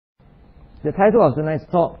The title of tonight's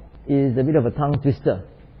talk is a bit of a tongue twister.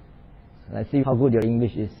 Let's see how good your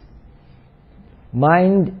English is.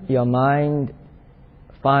 Mind your mind,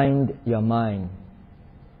 find your mind.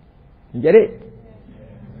 You get it?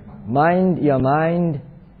 Mind your mind,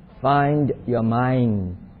 find your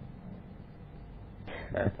mind.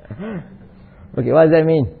 Okay, what does that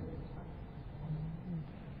mean?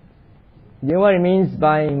 You know what it means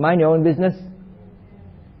by mind your own business?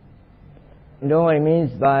 You know what it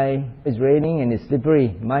means by it's raining and it's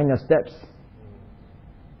slippery, mind your steps?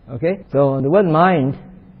 Okay? So the word mind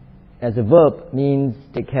as a verb means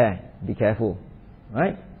take care, be careful,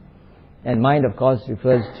 right? And mind, of course,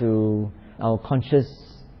 refers to our conscious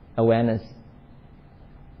awareness.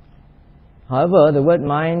 However, the word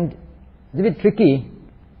mind is a bit tricky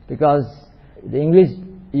because the English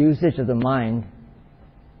usage of the mind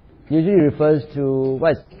usually refers to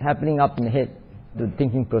what's happening up in the head, the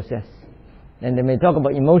thinking process. And they may talk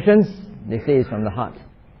about emotions, they say it's from the heart,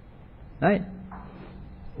 right?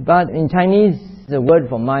 But in Chinese, the word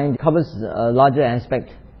for mind covers a larger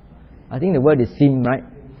aspect. I think the word is sim, right?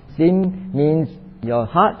 Sim means your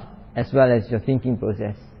heart as well as your thinking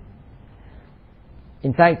process.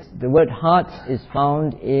 In fact, the word heart is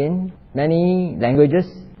found in many languages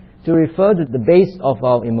to refer to the base of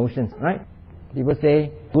our emotions, right? People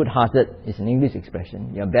say good-hearted is an English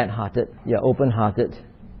expression. You're bad-hearted, you're open-hearted.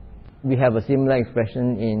 We have a similar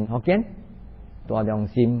expression in Hokkien. Tua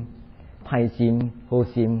Leong Sim, Pai Sim, Ho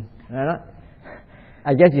Sim. Right?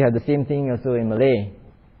 I guess you have the same thing also in Malay.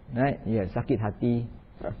 Right? You have Sakit Hati.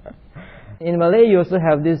 In Malay you also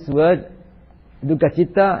have this word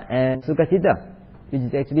Dukkacita and Sukkacita, which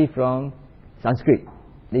is actually from Sanskrit.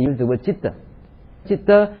 They use the word Chitta.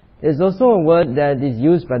 Chitta is also a word that is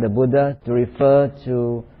used by the Buddha to refer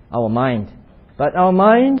to our mind. But our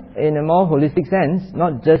mind in a more holistic sense,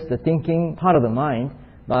 not just the thinking part of the mind,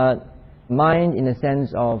 but mind in the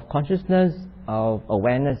sense of consciousness, of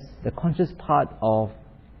awareness, the conscious part of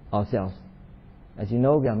ourselves. As you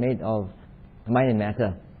know, we are made of mind and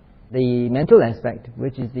matter. The mental aspect,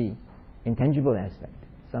 which is the intangible aspect,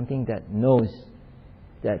 something that knows,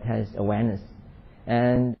 that has awareness.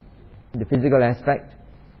 And the physical aspect,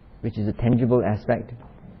 which is a tangible aspect.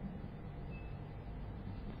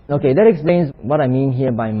 Okay, that explains what I mean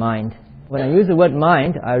here by mind. When I use the word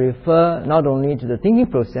mind, I refer not only to the thinking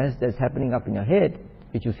process that's happening up in your head,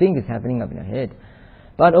 which you think is happening up in your head,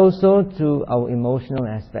 but also to our emotional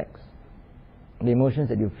aspects. The emotions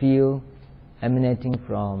that you feel emanating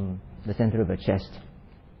from the center of your chest.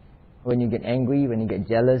 When you get angry, when you get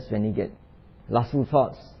jealous, when you get lustful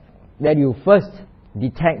thoughts, that you first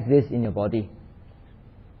detect this in your body.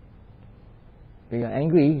 When you're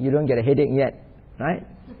angry, you don't get a headache yet, right?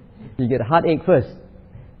 You get a heartache first.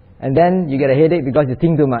 And then you get a headache because you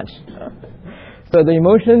think too much. So the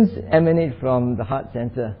emotions emanate from the heart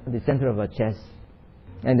center, the center of our chest.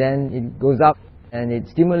 And then it goes up and it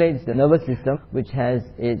stimulates the nervous system, which has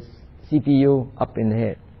its CPU up in the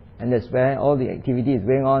head. And that's where all the activity is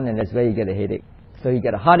going on, and that's where you get a headache. So you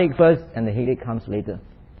get a heartache first and the headache comes later.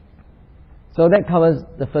 So that covers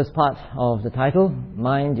the first part of the title,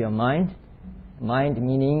 Mind Your Mind. Mind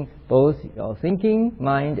meaning both your thinking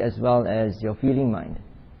mind as well as your feeling mind.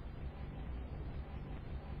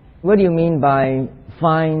 What do you mean by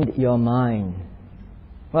find your mind?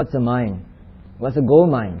 What's a mine? What's a gold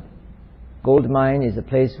mine? Gold mine is a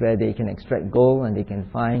place where they can extract gold and they can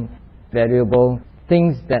find valuable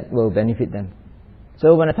things that will benefit them.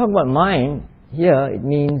 So when I talk about mind, here it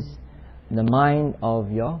means the mind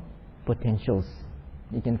of your potentials.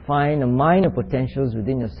 You can find a mind of potentials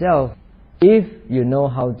within yourself if you know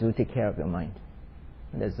how to take care of your mind.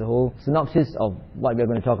 And that's the whole synopsis of what we're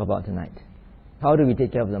going to talk about tonight. How do we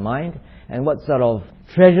take care of the mind, and what sort of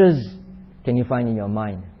treasures can you find in your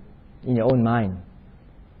mind, in your own mind?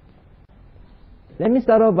 Let me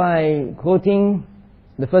start off by quoting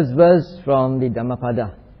the first verse from the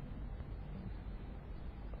Dhammapada.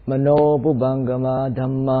 Mano Bubangama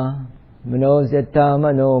Dhamma Mano Zeta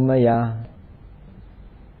Mano Maya.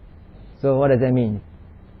 So what does that mean?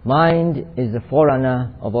 Mind is the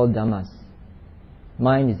forerunner of all dhammas.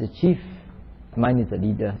 Mind is the chief, mind is the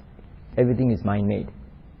leader. Everything is mind-made.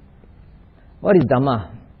 What is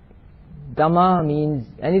Dhamma? Dhamma means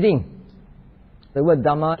anything. The word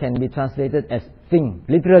Dhamma can be translated as thing,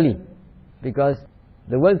 literally, because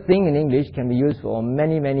the word thing in English can be used for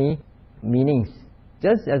many, many meanings,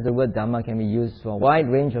 just as the word Dhamma can be used for a wide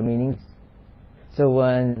range of meanings. So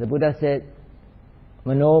when the Buddha said,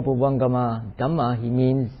 Mano Puvangama Dhamma, he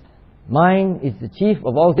means mind is the chief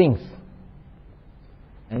of all things.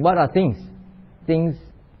 And what are things? Things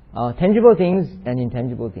are tangible things and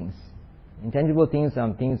intangible things. Intangible things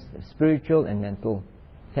are things spiritual and mental.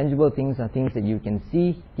 Tangible things are things that you can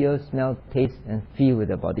see, hear, smell, taste, and feel with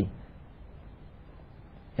the body.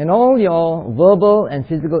 And all your verbal and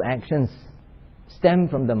physical actions stem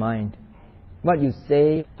from the mind. What you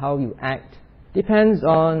say, how you act, depends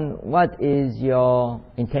on what is your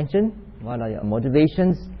intention, what are your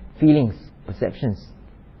motivations, feelings, perceptions.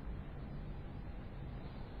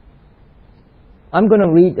 I'm going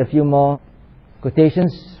to read a few more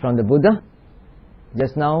quotations from the Buddha.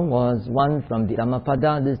 Just now was one from the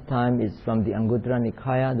Dhammapada, this time is from the Anguttara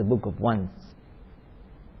Nikaya, the Book of Ones.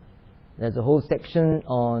 There's a whole section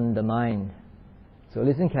on the mind. So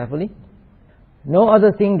listen carefully. No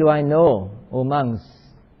other thing do I know, O monks,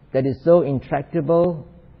 that is so intractable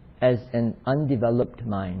as an undeveloped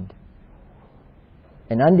mind.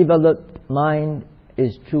 An undeveloped mind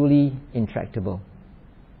is truly intractable.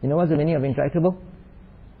 You know what's the meaning of intractable?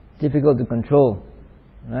 Difficult to control,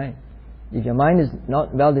 right? If your mind is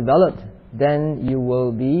not well developed, then you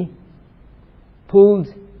will be pulled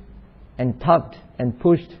and tugged and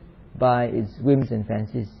pushed by its whims and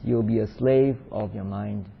fancies. You will be a slave of your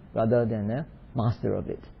mind rather than a master of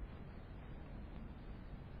it.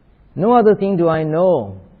 No other thing do I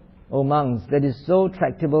know, O monks, that is so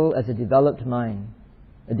tractable as a developed mind.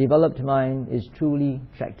 A developed mind is truly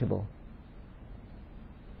tractable.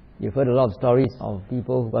 You've heard a lot of stories of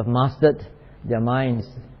people who have mastered their minds,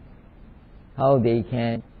 how they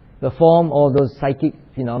can perform all those psychic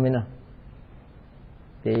phenomena.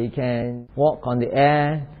 They can walk on the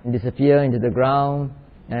air and disappear into the ground,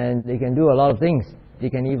 and they can do a lot of things.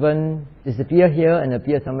 They can even disappear here and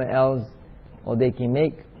appear somewhere else, or they can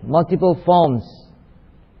make multiple forms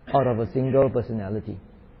out of a single personality.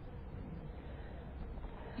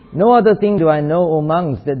 No other thing do I know, O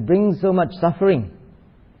monks, that brings so much suffering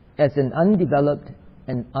as an undeveloped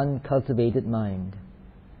and uncultivated mind.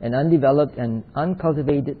 An undeveloped and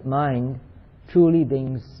uncultivated mind truly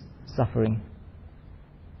brings suffering.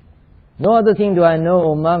 No other thing do I know,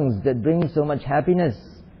 O monks, that brings so much happiness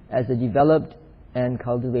as a developed and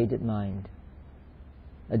cultivated mind.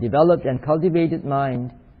 A developed and cultivated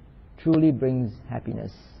mind truly brings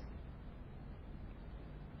happiness.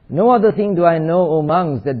 No other thing do I know, O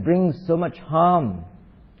monks, that brings so much harm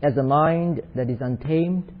as a mind that is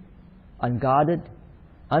untamed, unguarded,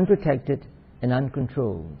 unprotected, and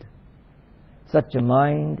uncontrolled. Such a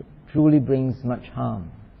mind truly brings much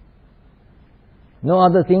harm. No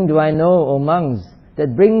other thing do I know, O monks,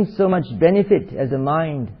 that brings so much benefit as a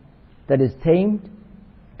mind that is tamed,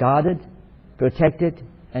 guarded, protected,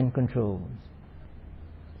 and controlled.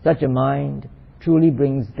 Such a mind truly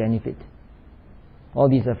brings benefit. All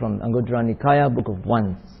these are from Anguttara Nikaya, Book of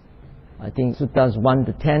Ones. I think Suttas 1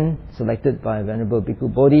 to 10, selected by Venerable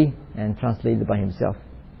Bhikkhu Bodhi and translated by himself.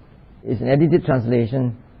 It's an edited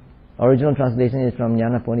translation. Original translation is from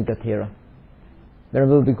Nyanaponika Thera.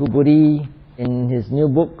 Venerable Bhikkhu Bodhi, in his new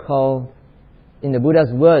book called In the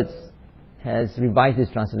Buddha's Words, has revised this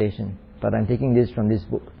translation, but I'm taking this from this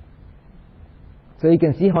book. So you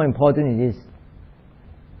can see how important it is.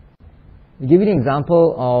 I'll give you an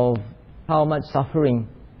example of how much suffering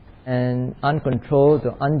an uncontrolled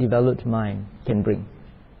or undeveloped mind can bring.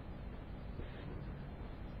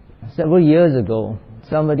 Several years ago,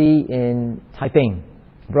 somebody in Taiping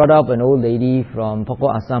brought up an old lady from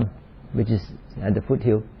Poko Assam, which is at the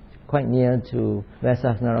foothill, quite near to where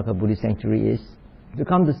Sasnaraka Buddhist Sanctuary is, to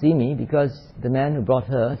come to see me because the man who brought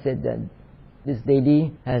her said that this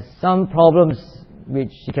lady has some problems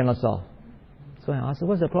which she cannot solve. So I asked her,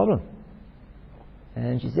 what's the problem?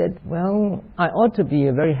 And she said, well, I ought to be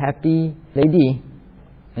a very happy lady.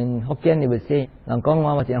 In Hokkien they would say, Lang Kong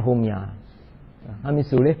Wa Tian Hom Ya. Hami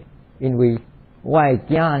Su Le, in we, Wai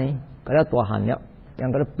Kia Ni, Kada Tua Han Liao,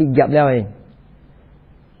 Yang Kada Big Yap Liao.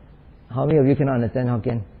 How many of you cannot understand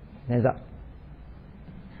Hokkien? Hands up.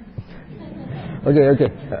 Okay.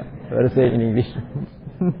 Let us say it in English.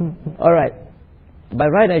 Alright. By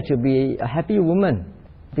right, I should be a happy woman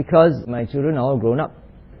because my children are all grown up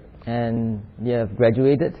and they have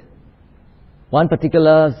graduated. One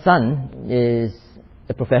particular son is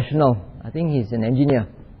a professional. I think he's an engineer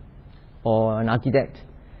or an architect.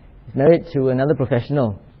 He's married to another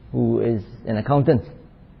professional who is an accountant.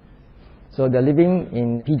 So they're living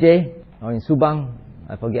in PJ or in Subang,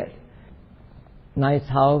 I forget. Nice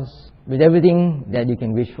house with everything that you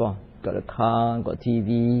can wish for. Got a car, got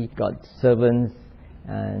TV, got servants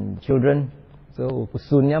and children. So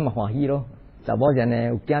usun niya mahwahi lo. Sabo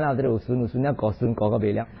jane ukyan adre usun niya kosun ko ka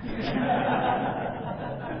beliak.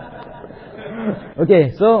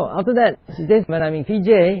 Okay, so after that, she says, when I'm in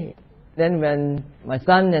PJ, Then when my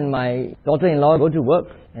son and my daughter-in-law go to work,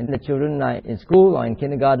 and the children are in school or in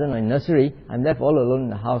kindergarten or in nursery, I'm left all alone in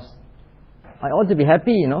the house. I ought to be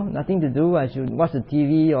happy, nothing to do. I should watch the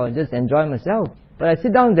TV or just enjoy myself. But I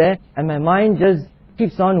sit down there and my mind just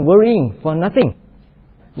keeps on worrying for nothing.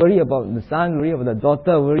 Worry about the son, worry about the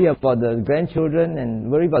daughter, worry about the grandchildren, and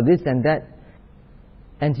worry about this and that.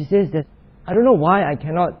 And she says that, I don't know why I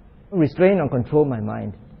cannot restrain or control my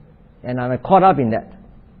mind. And I'm caught up in that.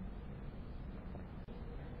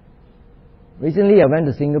 Recently I went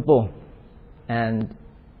to Singapore and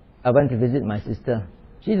I went to visit my sister.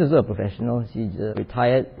 She's also a professional. She's a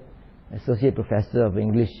retired associate professor of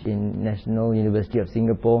English in National University of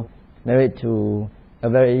Singapore, married to a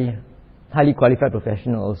very highly qualified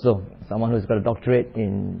professional also, someone who's got a doctorate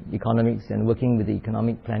in economics and working with the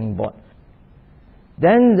Economic Planning Board.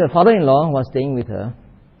 Then the father-in-law was staying with her,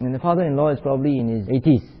 and the father-in-law is probably in his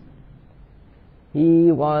 80s.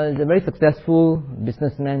 He was a very successful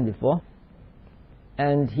businessman before,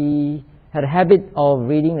 and he had a habit of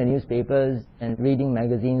reading the newspapers and reading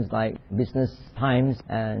magazines like Business Times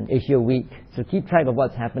and Asia Week to keep track of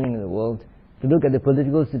what's happening in the world, to look at the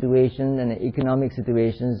political situation and the economic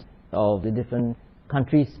situations of the different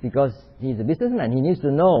countries, because he's a businessman. He needs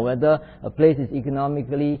to know whether a place is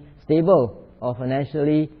economically stable or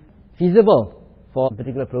financially feasible for a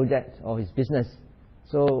particular project or his business.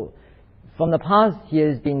 So from the past, he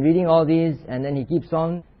has been reading all these, and then he keeps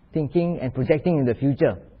on thinking and projecting in the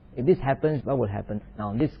future. If this happens, what will happen?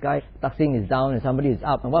 Now, this guy, Taksin is down and somebody is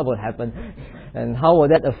up, and what will happen? And how will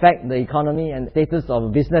that affect the economy and status of a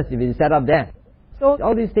business if it is set up there? So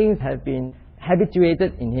all these things have been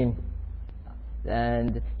habituated in him.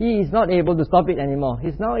 And he is not able to stop it anymore.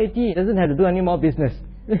 He's now 80, he doesn't have to do any more business.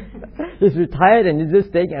 He's retired and he's just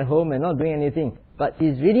staying at home and not doing anything. But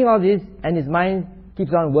he's reading all this and his mind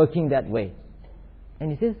keeps on working that way.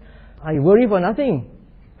 And he says, I worry for nothing.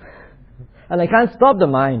 And I can't stop the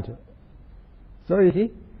mind. So you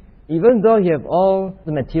see, even though you have all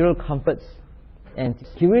the material comforts and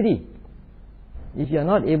security, if you're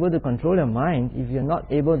not able to control your mind, if you're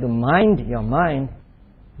not able to mind your mind,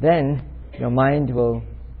 then your mind will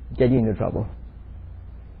get you into trouble.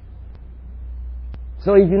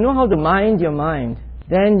 So if you know how to mind your mind,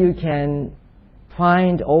 then you can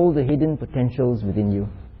find all the hidden potentials within you.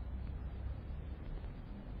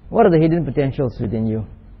 What are the hidden potentials within you?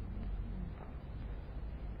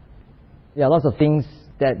 There are lots of things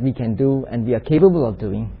that we can do and we are capable of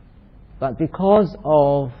doing. But because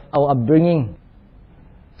of our upbringing,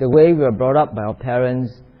 the way we were brought up by our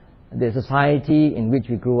parents, the society in which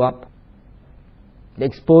we grew up, the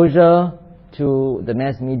exposure to the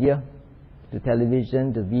mass media, to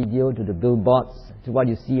television, to video, to the billboards, to what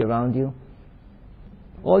you see around you,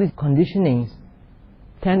 all these conditionings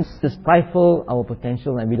tend to stifle our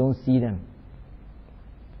potential and we don't see them.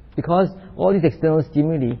 Because all these external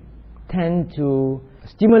stimuli tend to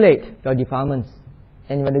stimulate your defilements.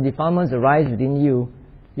 And when the defilements arise within you,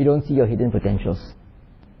 you don't see your hidden potentials.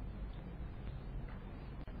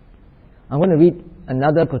 I'm going to read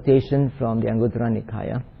another quotation from the Anguttara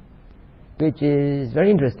Nikaya, which is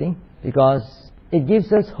very interesting because it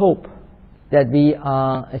gives us hope that we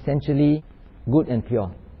are essentially good and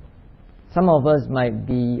pure. Some of us might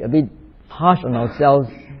be a bit harsh on ourselves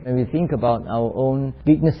when we think about our own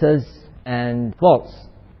weaknesses and faults.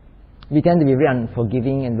 We tend to be very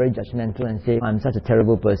unforgiving and very judgmental and say, I'm such a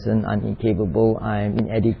terrible person, I'm incapable, I'm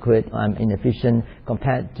inadequate, I'm inefficient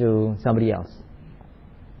compared to somebody else.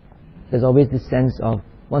 There's always this sense of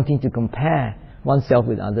wanting to compare oneself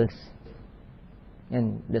with others.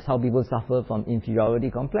 And that's how people suffer from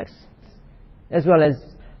inferiority complex, as well as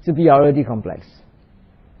superiority complex,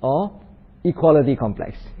 or equality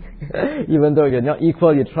complex. Even though you're not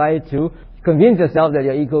equal, you try to convince yourself that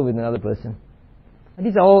you're equal with another person. And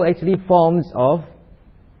these are all actually forms of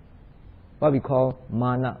what we call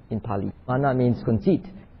mana in Pali. Mana means conceit.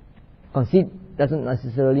 Conceit doesn't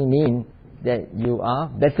necessarily mean that you are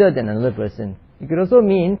better than another person. It could also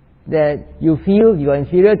mean that you feel you are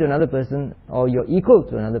inferior to another person or you're equal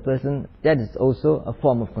to another person. That is also a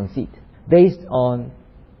form of conceit, based on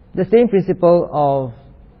the same principle of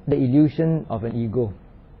the illusion of an ego,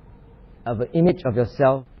 of an image of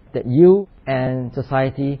yourself that you and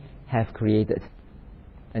society have created,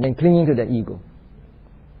 and then clinging to that ego.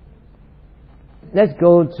 Let's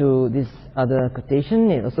go to this other quotation.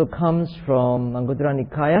 It also comes from Anguttara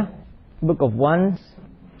Nikaya, Book of One,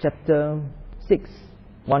 Chapter 6,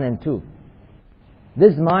 1 and 2.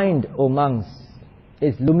 This mind, O monks,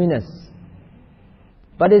 is luminous,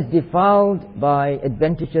 but is defiled by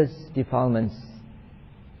adventitious defilements.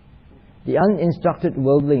 The uninstructed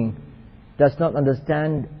worldling does not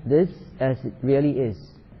understand this as it really is.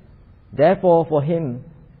 Therefore, for him,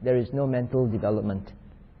 there is no mental development.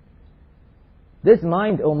 This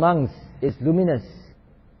mind, O monks, is luminous,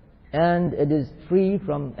 and it is free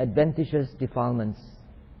from adventitious defilements.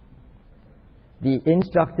 The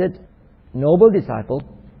instructed noble disciple,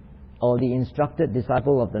 or the instructed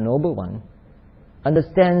disciple of the noble one,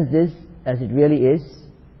 understands this as it really is.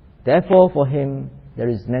 Therefore, for him, there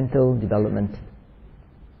is mental development.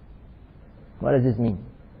 What does this mean?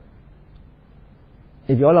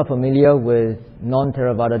 If you all are familiar with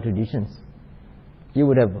non-Theravada traditions, you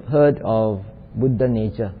would have heard of Buddha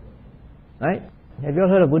nature, right? Have you all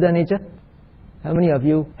heard of Buddha nature? How many of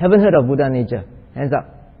you haven't heard of Buddha nature? Hands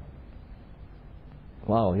up.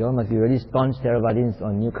 Wow, you all must be really staunch Theravadins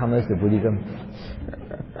or newcomers to Buddhism.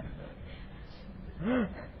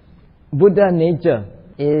 Buddha nature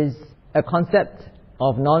is a concept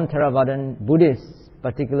of non-Theravadan Buddhists,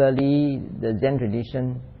 particularly the Zen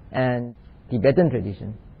tradition and Tibetan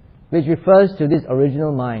tradition, which refers to this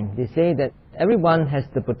original mind. They say that everyone has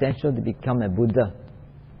the potential to become a Buddha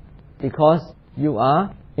because you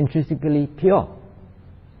are intrinsically pure.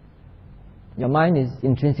 Your mind is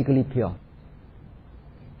intrinsically pure.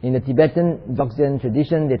 In the Tibetan Dzogchen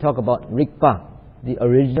tradition, they talk about Rigpa, the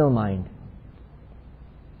original mind.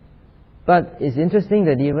 But it's interesting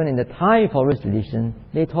that even in the Thai forest tradition,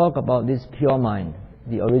 they talk about this pure mind,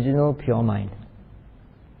 the original pure mind.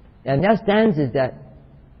 And their stance is that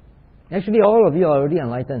actually all of you are already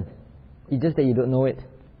enlightened. It's just that you don't know it.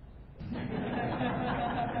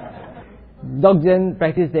 Dzogchen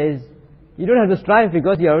practice says, you don't have to strive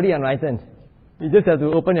because you're already enlightened. You just have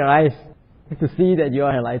to open your eyes to see that you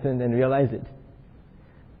are enlightened and realize it.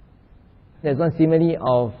 There's one simile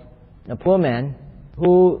of a poor man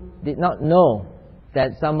who did not know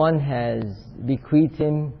that someone has bequeathed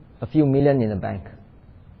him a few million in the bank.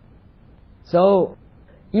 So,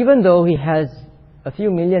 even though he has a few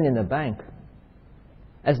million in the bank,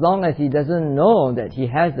 as long as he doesn't know that he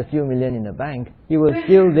has a few million in the bank, he will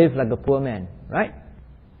still live like a poor man, right?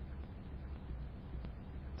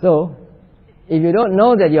 So, if you don't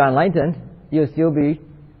know that you are enlightened, you'll still be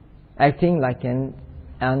acting like an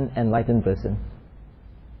unenlightened person.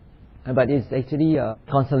 But it's actually a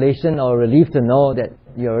consolation or relief to know that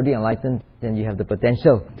you're already enlightened and you have the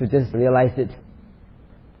potential to just realize it.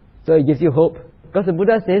 So it gives you hope. Because the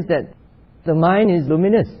Buddha says that the mind is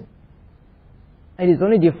luminous. It is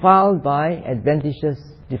only defiled by adventitious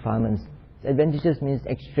defilements. Adventitious means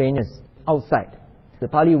extraneous, outside. The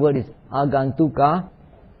Pali word is Aggacitta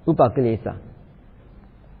Bhikkhu.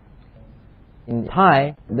 In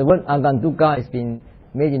Thai, the word Aggacitta has been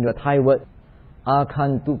made into a Thai word,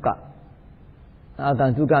 Aggacitta.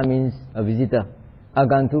 Aggacitta means a visitor.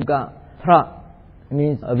 Aggacitta Pra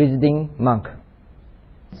means a visiting monk.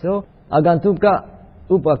 So, Aggacitta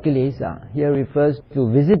Bhikkhu here refers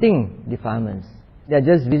to visiting defilements. They are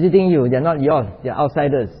just visiting you, they are not yours, they are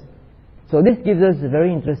outsiders. So this gives us a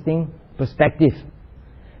very interesting perspective,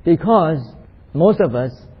 because most of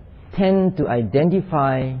us tend to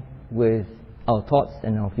identify with our thoughts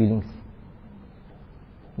and our feelings.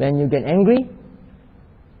 When you get angry,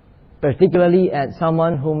 particularly at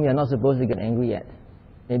someone whom you are not supposed to get angry at,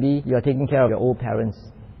 maybe you are taking care of your old parents,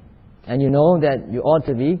 and you know that you ought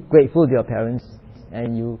to be grateful to your parents,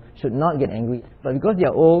 and you should not get angry. But because they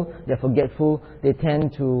are old, they are forgetful, they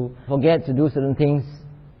tend to forget to do certain things,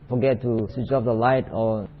 forget to switch off the light,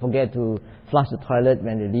 or forget to flush the toilet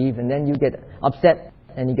when they leave, and then you get upset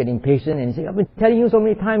and you get impatient and you say, I've been telling you so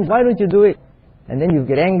many times, why don't you do it? And then you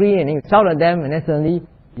get angry and then you shout at them, and then suddenly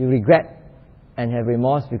you regret and have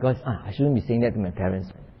remorse because I shouldn't be saying that to my parents.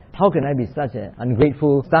 How can I be such an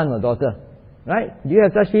ungrateful son or daughter? Right? Do you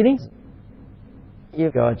have such feelings?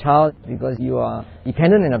 If you're a child, because you are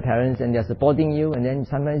dependent on your parents and they're supporting you, and then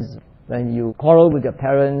sometimes when you quarrel with your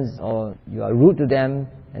parents or you are rude to them,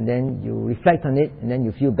 and then you reflect on it and then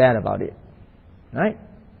you feel bad about it. Right?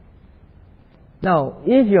 Now,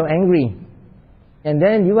 if you're angry and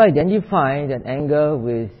then you identify that anger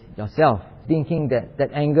with yourself, thinking that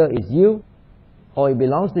that anger is you or it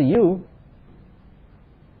belongs to you,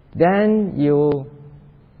 then you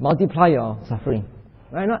multiply your suffering.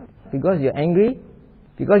 Right? Not because you're angry,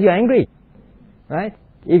 because you're angry. Right?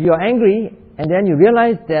 If you're angry and then you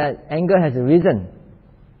realize that anger has a reason,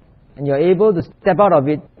 and you're able to step out of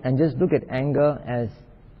it and just look at anger as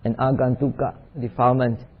an aggacitta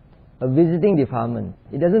defilement, a visiting defilement.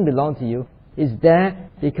 It doesn't belong to you. It's there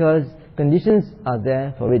because conditions are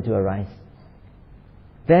there for it to arise.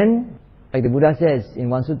 Then, like the Buddha says in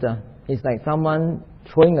one sutta, it's like someone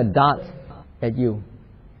throwing a dart at you.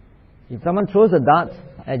 If someone throws a dart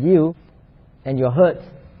at you and you're hurt,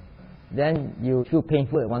 then you feel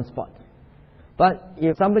painful at one spot. But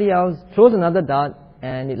if somebody else throws another dart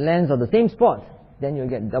and it lands on the same spot, then you'll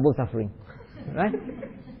get double suffering. Right?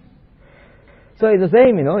 So it's the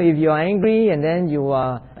same, if you are angry and then you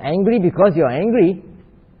are angry because you are angry,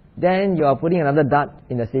 then you are putting another dart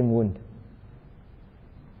in the same wound.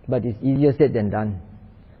 But it's easier said than done.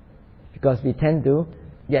 Because we tend to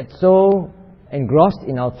get so engrossed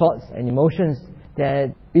in our thoughts and emotions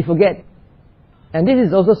that we forget. And this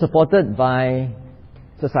is also supported by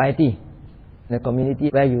society, the community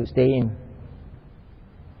where you stay in.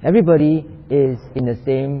 Everybody is in the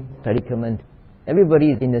same predicament.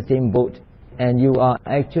 Everybody is in the same boat. And you are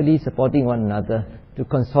actually supporting one another to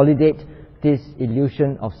consolidate this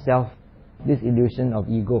illusion of self, this illusion of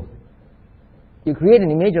ego. You create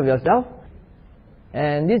an image of yourself,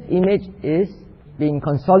 and this image is being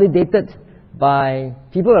consolidated by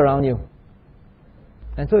people around you.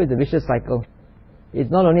 And so it's a vicious cycle.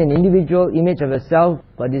 It's not only an individual image of yourself,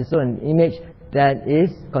 but it's also an image that is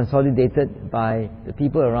consolidated by the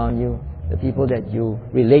people around you, the people that you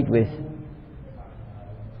relate with.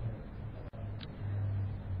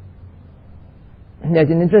 There's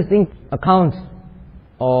an interesting account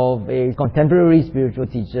of a contemporary spiritual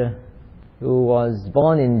teacher who was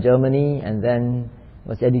born in Germany and then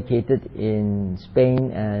was educated in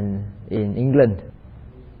Spain and in England.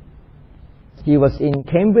 He was in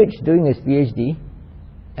Cambridge doing his PhD,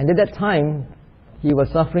 and at that time he was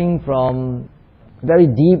suffering from very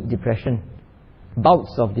deep depression,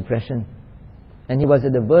 bouts of depression, and he was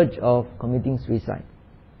at the verge of committing suicide.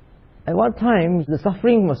 At one time, the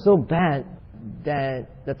suffering was so bad that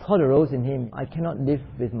the thought arose in him, I cannot live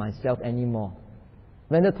with myself anymore.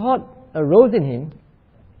 When the thought arose in him,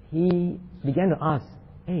 he began to ask,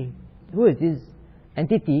 hey, who is this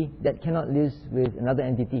entity that cannot live with another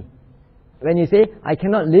entity? When you say, I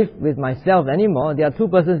cannot live with myself anymore, there are two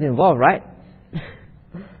persons involved, right?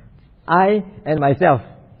 I and myself.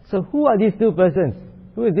 So who are these two persons?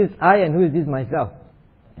 Who is this I and who is this myself?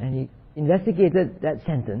 And he investigated that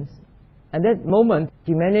sentence. At that moment,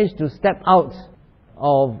 he managed to step out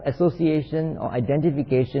of association or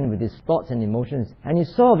identification with his thoughts and emotions. And he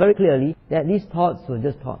saw very clearly that these thoughts were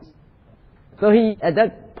just thoughts. So he, at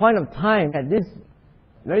that point of time, had this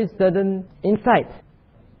very sudden insight.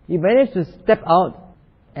 He managed to step out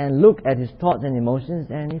and look at his thoughts and emotions,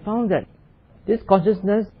 and he found that this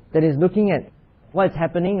consciousness that is looking at what's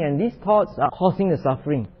happening, and these thoughts are causing the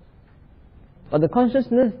suffering. But the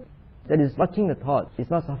consciousness that is watching the thoughts is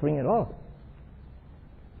not suffering at all.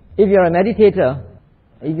 If you're a meditator,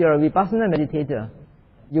 if you're a vipassana meditator,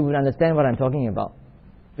 you will understand what I'm talking about.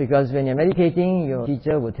 Because when you're meditating, your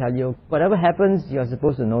teacher will tell you, whatever happens, you're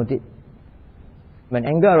supposed to note it. When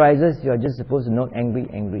anger arises, you're just supposed to note angry,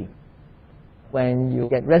 angry. When you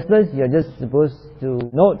get restless, you're just supposed to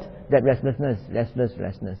note that restlessness, restless,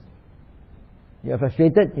 restless. You're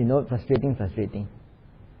frustrated, you note frustrating, frustrating.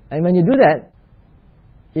 And when you do that,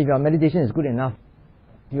 if your meditation is good enough,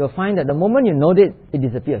 you'll find that the moment you note it, it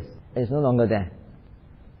disappears. It's no longer there.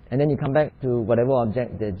 And then you come back to whatever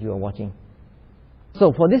object that you are watching.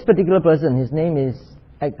 So for this particular person, his name is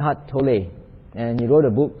Eckhart Tolle, and he wrote a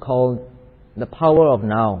book called The Power of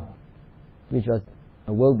Now, which was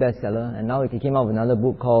a world bestseller, and now he came out with another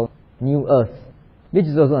book called New Earth, which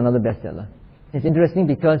is also another bestseller. It's interesting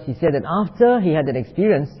because he said that after he had that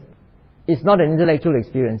experience, it's not an intellectual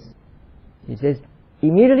experience. He says,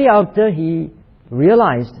 immediately after he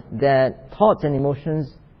realized that thoughts and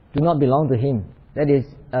emotions do not belong to him, that is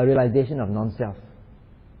a realization of non-self,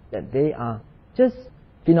 that they are just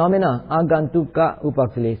phenomena, agantuka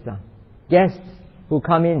upakilesa, guests who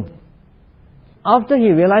come in. After he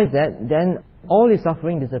realized that, then all his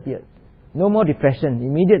suffering disappeared. No more depression.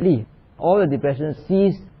 Immediately, all the depression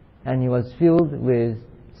ceased, and he was filled with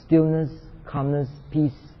stillness, calmness,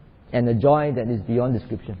 peace, and a joy that is beyond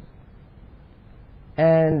description.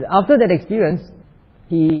 And after that experience,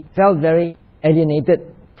 he felt very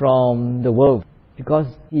alienated from the world, because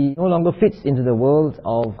he no longer fits into the world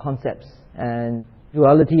of concepts and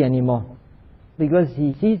duality anymore, because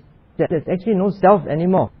he sees that there's actually no self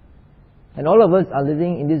anymore. And all of us are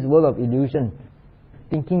living in this world of illusion,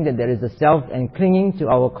 thinking that there is a self and clinging to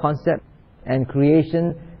our concept and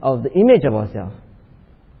creation of the image of ourselves.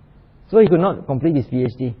 So he could not complete his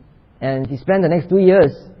PhD, and he spent the next 2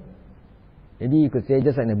 years, maybe you could say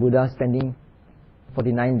just like the Buddha, spending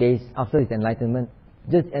 49 days after his enlightenment,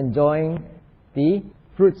 just enjoying the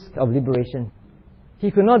fruits of liberation. He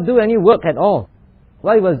could not do any work at all.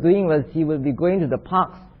 What he was doing was he would be going to the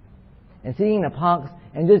parks and sitting in the parks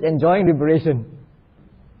and just enjoying liberation.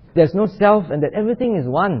 There's no self, and that everything is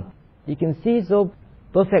one. He can see so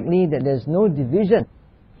perfectly that there's no division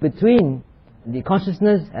between the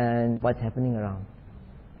consciousness and what's happening around.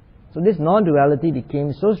 So this non-duality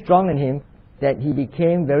became so strong in him that he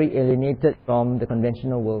became very alienated from the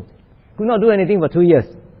conventional world. Could not do anything for 2 years.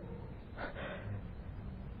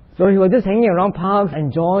 So he was just hanging around parks,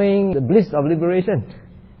 enjoying the bliss of liberation.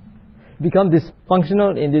 Become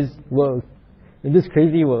dysfunctional in this world, in this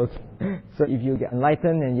crazy world. So if you get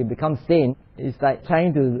enlightened and you become sane, it's like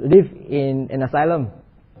trying to live in an asylum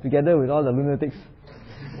together with all the lunatics.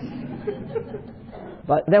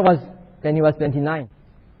 But that was when he was 29.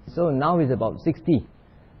 So now he's about 60.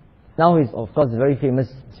 Now he's, of course, a very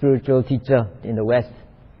famous spiritual teacher in the West.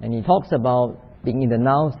 And he talks about being in the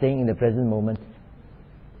now, staying in the present moment.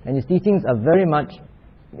 And his teachings are very much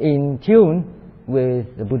in tune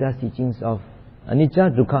with the Buddha's teachings of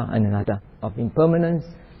anicca, dukkha and anatta, of impermanence,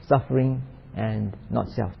 suffering and not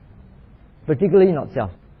self. Particularly not self.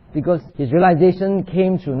 Because his realization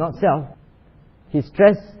came through not self. His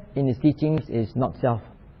stress in his teachings is not self.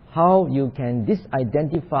 How you can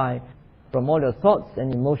disidentify from all your thoughts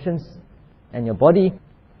and emotions and your body,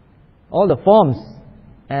 all the forms,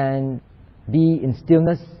 and be in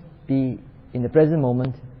stillness, be in the present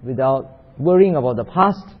moment without worrying about the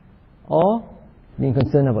past or being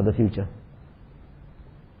concerned about the future.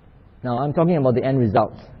 Now I'm talking about the end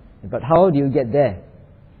results, but how do you get there?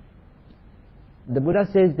 The Buddha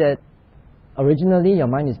says that originally your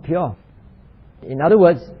mind is pure. In other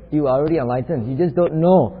words, you are already enlightened. You just don't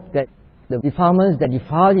know that the defilements that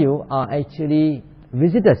defile you are actually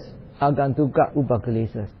visitors, agantuka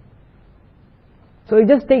upakalesas. So it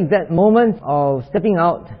just takes that moment of stepping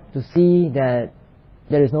out to see that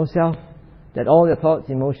there is no self, that all your thoughts,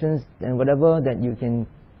 emotions and whatever that you can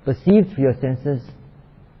perceive through your senses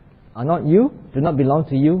are not you, do not belong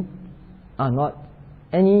to you, are not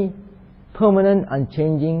any permanent,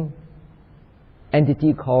 unchanging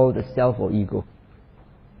entity called the self or ego.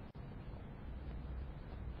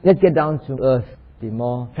 Let's get down to earth, be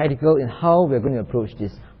more practical in how we're going to approach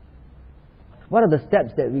this. What are the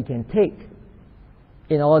steps that we can take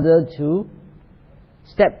in order to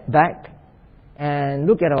step back and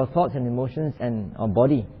look at our thoughts and emotions and our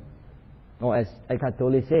body? Or as Eckhart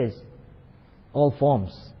Tolle says, all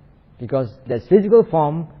forms. Because there's physical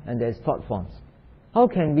form and there's thought forms. How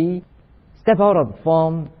can we step out of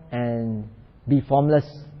form and be formless?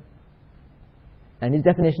 And his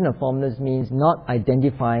definition of formless means not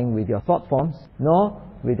identifying with your thought forms, nor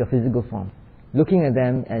with your physical form. Looking at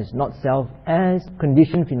them as not self, as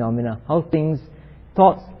conditioned phenomena. How things,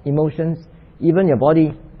 thoughts, emotions, even your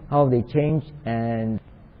body, how they change and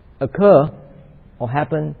occur or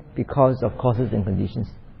happen because of causes and conditions.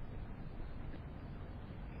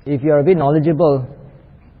 If you are a bit knowledgeable,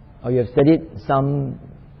 or you have studied some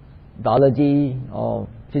biology or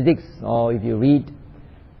physics, or if you read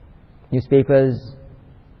newspapers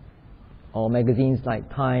or magazines like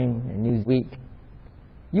Time and Newsweek,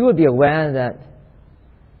 you will be aware that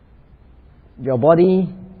your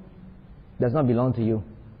body does not belong to you.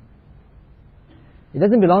 It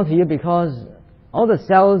doesn't belong to you because all the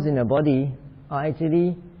cells in your body are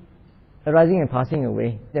actually arising and passing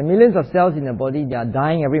away. There are millions of cells in your body, they are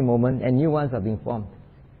dying every moment and new ones are being formed.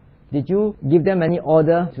 Did you give them any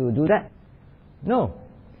order to do that? No.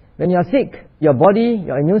 When you are sick, your body,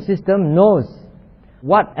 your immune system knows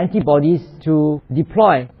what antibodies to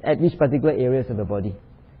deploy at which particular areas of the body.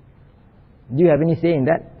 Do you have any say in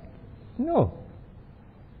that? No.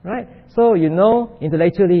 Right? So you know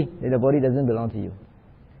intellectually that the body doesn't belong to you.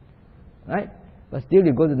 Right? But still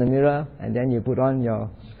you go to the mirror and then you put on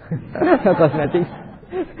your cosmetics,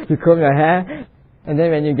 you comb your hair, and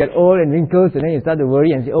then when you get old and wrinkles, and then you start to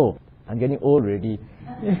worry and say, oh, I'm getting old already.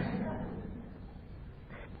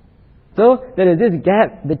 So there is this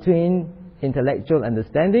gap between intellectual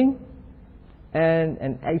understanding and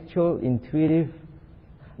an actual intuitive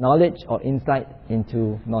knowledge or insight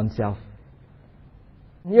into non-self.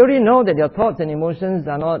 You already know that your thoughts and emotions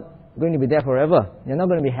are not going to be there forever. You're not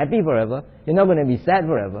going to be happy forever. You're not going to be sad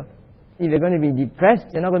forever. If you're going to be depressed,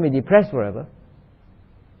 you're not going to be depressed forever.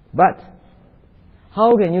 But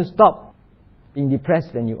how can you stop being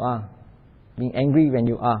depressed when you are? Being angry when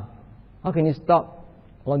you are? How can you stop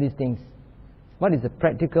all these things? What is the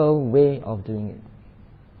practical way of doing it?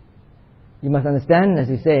 You must understand, as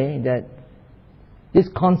we say, that this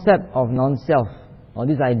concept of non-self, or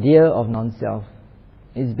this idea of non-self,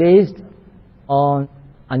 is based on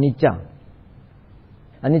anicca.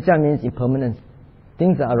 Anicca means impermanence.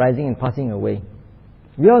 Things are arising and passing away.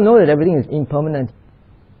 We all know that everything is impermanent.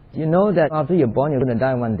 You know that after you're born, you're going to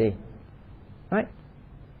die one day. Right?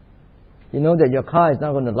 You know that your car is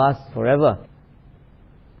not going to last forever.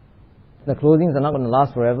 The clothing are not going to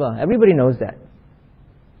last forever. Everybody knows that.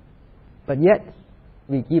 But yet,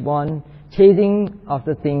 we keep on chasing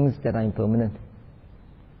after things that are impermanent.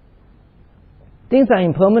 Things are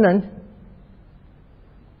impermanent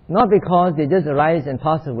not because they just arise and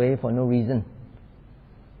pass away for no reason.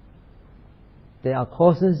 There are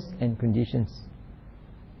causes and conditions.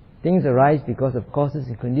 Things arise because of causes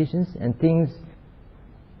and conditions, and things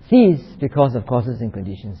cease because of causes and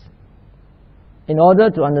conditions. In order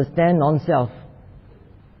to understand non-self,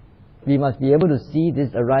 we must be able to see this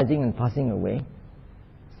arising and passing away.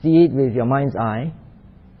 See it with your mind's eye,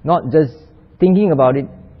 not just thinking about it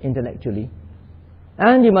intellectually.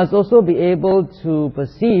 And you must also be able to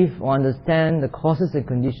perceive or understand the causes and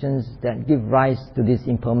conditions that give rise to this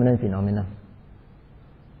impermanent phenomena.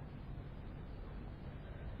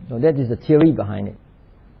 So that is the theory behind it.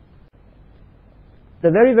 The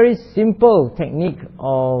very, very simple technique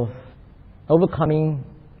of overcoming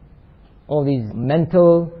all these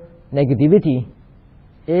mental negativity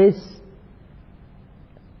is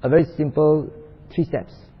a very simple 3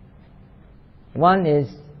 steps. One is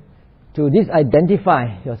to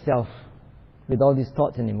disidentify yourself with all these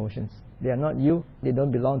thoughts and emotions. They are not you, they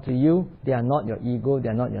don't belong to you, they are not your ego, they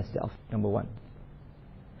are not yourself, number 1.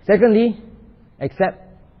 Secondly, accept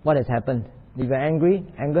what has happened. If you are angry,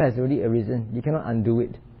 anger has already arisen. You cannot undo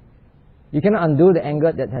it. You cannot undo the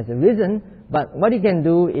anger that has arisen, but what you can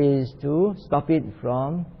do is to stop it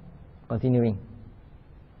from continuing.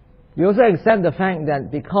 You also accept the fact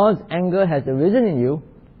that because anger has arisen in you,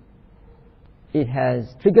 it has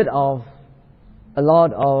triggered off a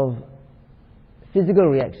lot of physical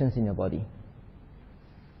reactions in your body.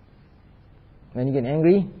 When you get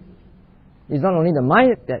angry, it's not only the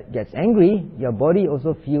mind that gets angry, your body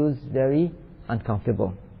also feels very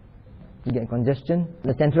uncomfortable. You get congestion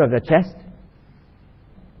in the center of your chest,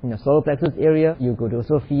 in your solar plexus area. You could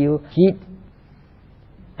also feel heat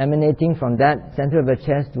emanating from that center of your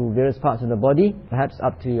chest to various parts of the body, perhaps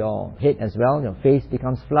up to your head as well. Your face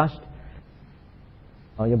becomes flushed,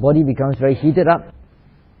 or your body becomes very heated up,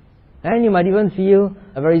 and you might even feel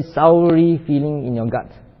a very soury feeling in your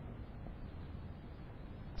gut.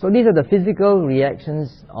 So these are the physical reactions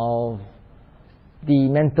of the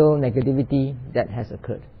mental negativity that has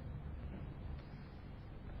occurred.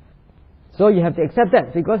 So you have to accept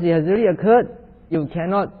that because it has already occurred, you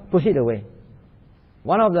cannot push it away.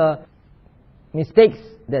 One of the mistakes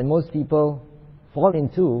that most people fall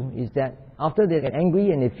into is that after they get angry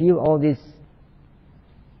and they feel all these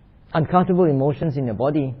uncomfortable emotions in their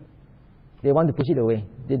body, they want to push it away.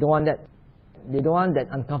 They don't want that. They don't want that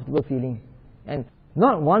uncomfortable feeling. And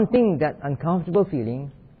not wanting that uncomfortable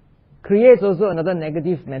feeling creates also another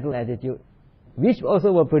negative mental attitude, which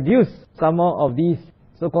also will produce some more of these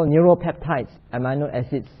so-called neuropeptides, amino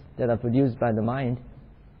acids that are produced by the mind.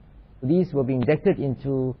 These will be injected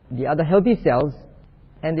into the other healthy cells,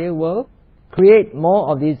 and they will create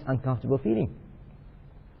more of this uncomfortable feeling.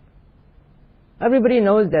 Everybody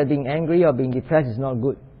knows that being angry or being depressed is not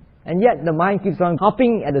good, and yet the mind keeps on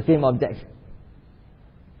hopping at the same object.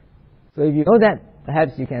 So if you know that,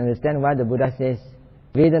 perhaps you can understand why the Buddha says,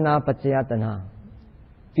 Vedana Paccaya Tanha.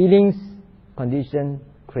 Feelings condition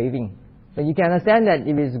craving. So you can understand that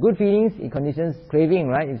if it's good feelings, it conditions craving,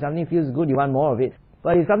 right? If something feels good, you want more of it.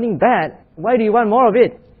 But if something bad, why do you want more of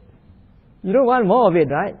it? You don't want more of it,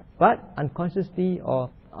 right? But unconsciously or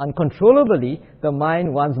uncontrollably, the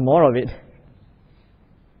mind wants more of it.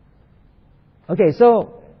 Okay,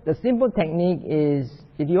 so the simple technique is,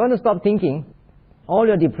 if you want to stop thinking, all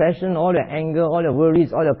your depression, all your anger, all your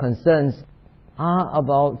worries, all your concerns are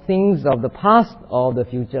about things of the past or the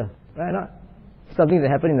future, right? Not something that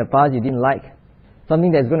happened in the past you didn't like,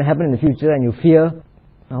 something that's going to happen in the future and you fear,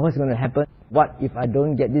 what's going to happen? What if I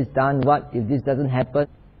don't get this done? What if this doesn't happen?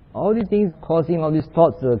 All these things causing all these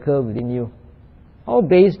thoughts to occur within you, all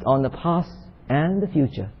based on the past and the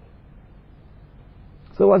future.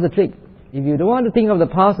 So what's the trick? If you don't want to think of the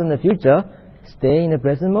past and the future, stay in the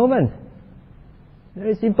present moment.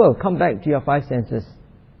 Very simple. Come back to your 5 senses.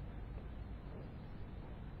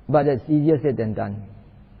 But that's easier said than done.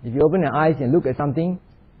 If you open your eyes and look at something,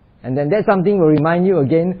 and then that something will remind you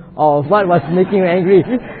again of what was making you angry.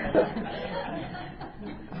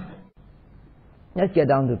 Let's get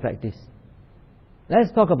down to practice.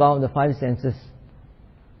 Let's talk about the 5 senses.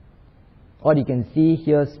 What you can see,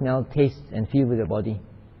 hear, smell, taste, and feel with your body.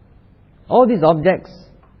 All these objects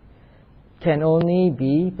can only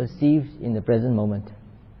be perceived in the present moment.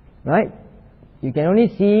 Right? You can only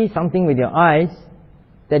see something with your eyes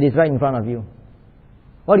that is right in front of you.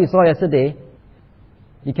 What you saw yesterday,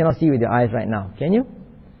 you cannot see with your eyes right now. Can you?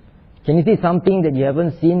 Can you see something that you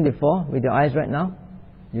haven't seen before with your eyes right now?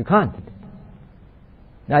 You can't.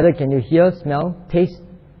 Neither can you hear, smell, taste,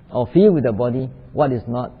 or feel with the body what is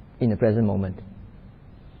not in the present moment.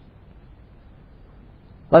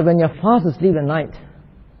 But when you're fast asleep at night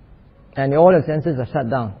and all your senses are shut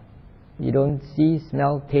down, you don't see,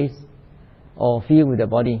 smell, taste, or feel with the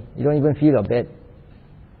body. You don't even feel your bed.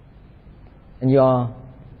 And you're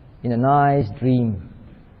in a nice dream.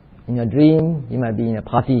 In your dream, you might be in a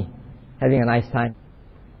party, having a nice time.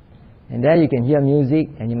 And there you can hear music,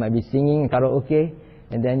 and you might be singing karaoke,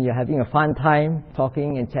 and then you're having a fun time,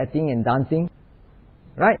 talking and chatting and dancing.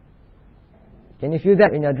 Right? Can you feel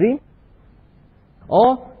that in your dream?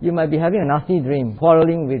 Or you might be having a nasty dream,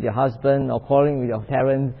 quarreling with your husband, or quarreling with your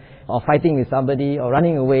parents, or fighting with somebody, or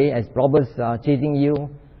running away as robbers are chasing you.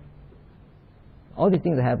 All these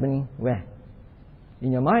things are happening where?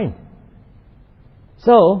 In your mind.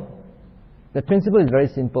 So, the principle is very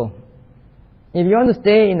simple. If you want to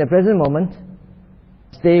stay in the present moment,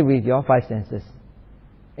 stay with your five senses.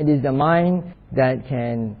 It is the mind that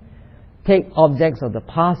can take objects of the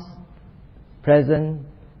past, present,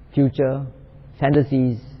 future,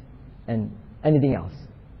 fantasies, and anything else.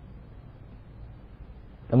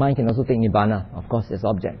 The mind can also take Nibbana, of course, as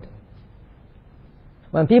object.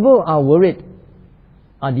 When people are worried,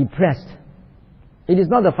 are depressed, it is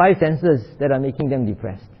not the five senses that are making them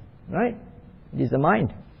depressed, right? It is the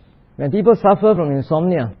mind. When people suffer from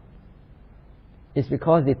insomnia, it's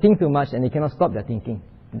because they think too much and they cannot stop their thinking.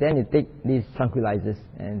 Then they take these tranquilizers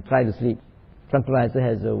and try to sleep. Tranquilizer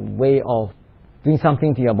has a way of doing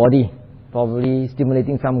something to your body, probably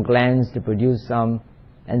stimulating some glands to produce some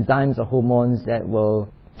enzymes or hormones that will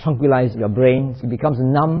tranquilize your brain. It becomes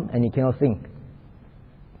numb and you cannot think.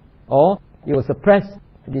 Or it will suppress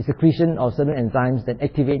the secretion of certain enzymes that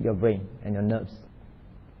activate your brain and your nerves.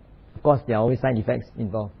 Of course, there are always side effects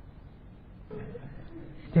involved.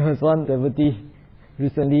 There was one devotee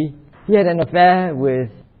recently. He had an affair with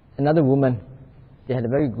another woman. They had a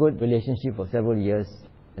very good relationship for several years.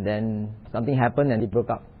 And then something happened and they broke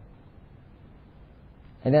up.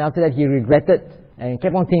 And then after that he regretted and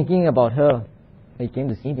kept on thinking about her. He came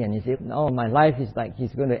to see me and he said, "No, my life is like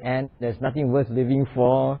it's going to end. There's nothing worth living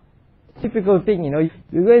for." Typical thing, you know.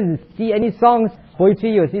 You go and see any songs,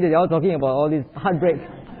 poetry, you'll see that they're all talking about all this heartbreak.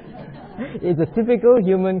 It's a typical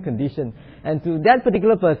human condition. And to that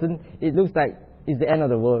particular person, it looks like it's the end of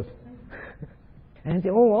the world. And he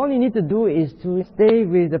said, "Oh, all you need to do is to stay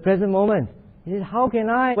with the present moment." He said, "How can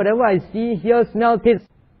I? Whatever I see, hear, smell, taste,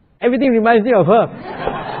 everything reminds me of her."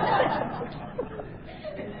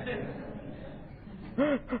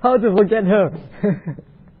 How to forget her?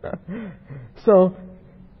 So,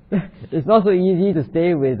 it's not so easy to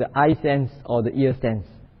stay with the eye sense or the ear sense,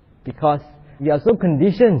 because we are so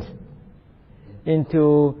conditioned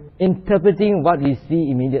into interpreting what we see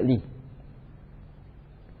immediately.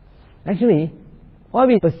 Actually, what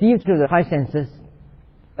we perceive through the five senses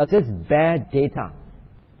are just bare data.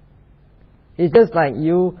 It's just like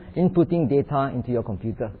you inputting data into your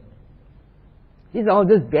computer. These are all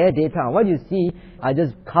just bare data. What you see are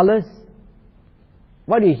just colors.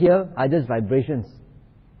 What you hear are just vibrations.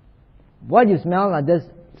 What you smell are just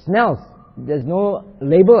smells. There's no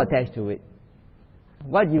label attached to it.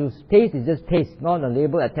 What you taste is just taste, not a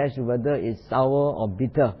label attached to whether it's sour or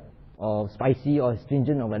bitter or spicy or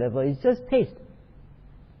astringent or whatever. It's just taste.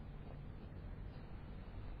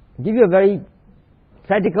 I'll give you a very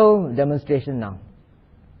practical demonstration now.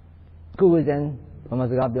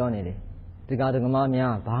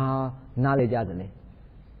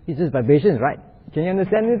 It's just vibrations, right? Can you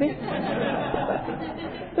understand anything?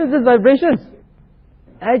 It's just vibrations.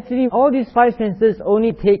 Actually, all these five senses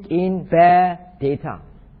only take in bare data.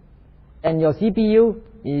 And your CPU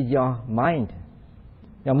is your mind.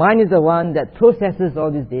 Your mind is the one that processes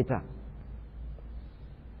all this data.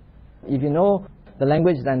 If you know the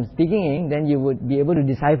language that I'm speaking in, then you would be able to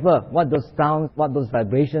decipher what those sounds, what those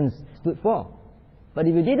vibrations stood for. But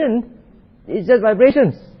if you didn't, it's just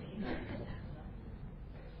vibrations.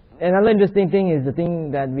 Another interesting thing is the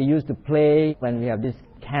thing that we used to play when we have these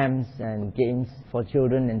camps and games for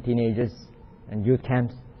children and teenagers and youth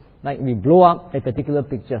camps. Like we blow up a particular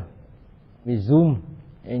picture. We zoom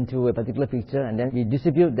into a particular picture and then we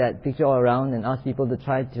distribute that picture all around and ask people to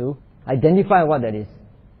try to identify what that is.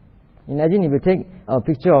 Imagine if you take a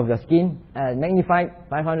picture of your skin, magnified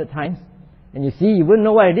 500 times, and you see, you wouldn't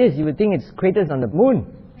know what it is. You would think it's craters on the moon.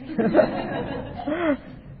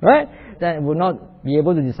 Right? Then would not be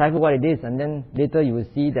able to decipher what it is, and then later you will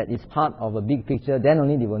see that it's part of a big picture, then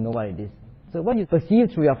only they will know what it is. So what you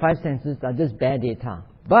perceive through your five senses are just bare data.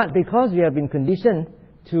 But because we have been conditioned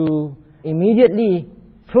to immediately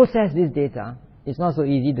process this data, it's not so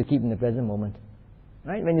easy to keep in the present moment.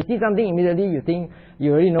 Right? When you see something, immediately you think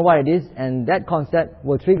you already know what it is, and that concept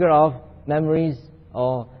will trigger off memories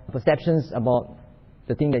or perceptions about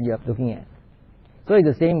the thing that you are looking at. So it's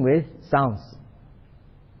the same with sounds.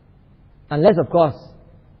 Unless, of course,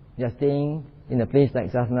 you are staying in a place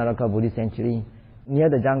like Sasanaraka Buddhist Sanctuary, near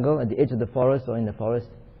the jungle, at the edge of the forest or in the forest.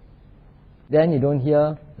 Then you don't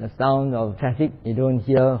hear the sound of traffic, you don't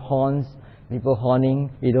hear horns, people horning,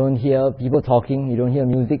 you don't hear people talking, you don't hear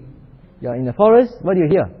music. You're in the forest, what do you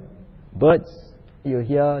hear? Birds, you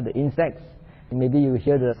hear the insects, maybe you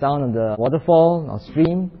hear the sound of the waterfall or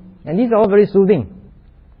stream, and these are all very soothing.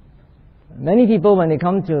 Many people, when they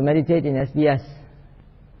come to meditate in SBS,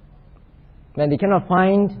 when they cannot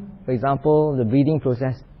find, for example, the breathing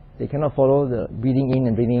process, they cannot follow the breathing in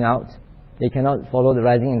and breathing out, they cannot follow the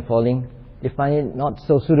rising and falling, they find it not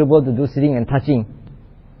so suitable to do sitting and touching,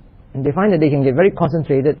 and they find that they can get very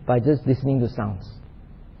concentrated by just listening to sounds,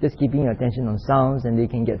 just keeping your attention on sounds, and they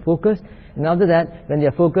can get focused. And after that, when they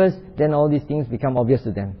are focused, then all these things become obvious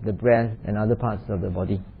to them, the breath and other parts of the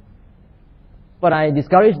body. But I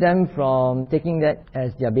discourage them from taking that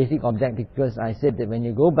as their basic object, because I said that when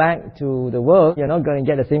you go back to the world, you're not going to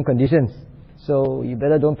get the same conditions. So you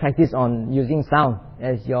better don't practice on using sound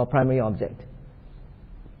as your primary object.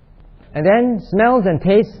 And then smells and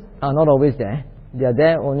tastes are not always there. They are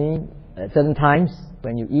there only at certain times,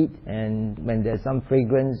 when you eat and when there's some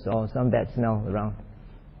fragrance or some bad smell around.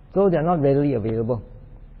 So they're not readily available.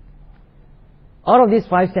 Out of these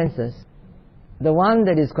five senses, the one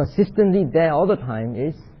that is consistently there all the time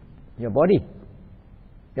is your body.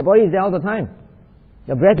 Your body is there all the time.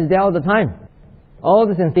 Your breath is there all the time. All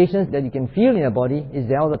the sensations that you can feel in your body is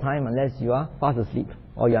there all the time, unless you are fast asleep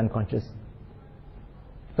or you're unconscious.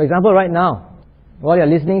 For example, right now, while you're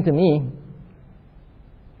listening to me,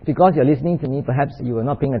 because you're listening to me, perhaps you are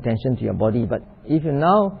not paying attention to your body, but if you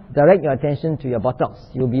now direct your attention to your buttocks,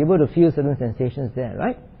 you'll be able to feel certain sensations there,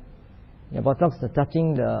 right? Your buttocks are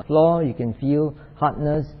touching the floor, you can feel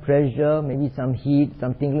hardness, pressure, maybe some heat,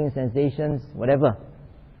 some tingling sensations, whatever.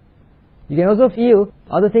 You can also feel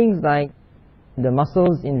other things like the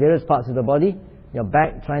muscles in various parts of the body, your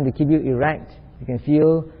back trying to keep you erect. You can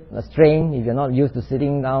feel a strain if you're not used to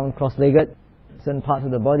sitting down cross-legged, certain parts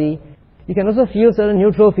of the body. You can also feel certain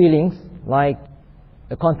neutral feelings, like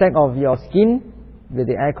the contact of your skin with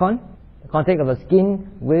the aircon, the contact of the skin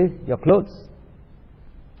with your clothes,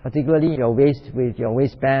 particularly your waist with your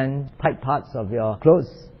waistband, tight parts of your clothes.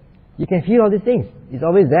 You can feel all these things. It's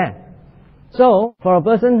always there. So, for a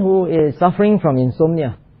person who is suffering from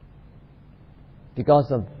insomnia,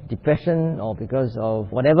 because of depression or because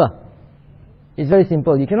of whatever, it's very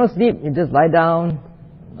simple. You cannot sleep, you just lie down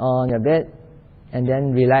on your bed and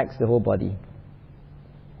then relax the whole body.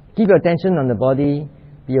 Keep your attention on the body,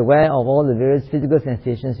 be aware of all the various physical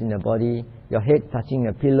sensations in your body, your head touching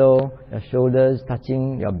your pillow, your shoulders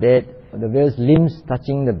touching your bed, the various limbs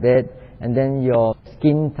touching the bed, and then your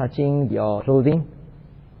skin touching your clothing.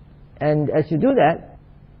 And as you do that,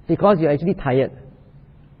 because you're actually tired,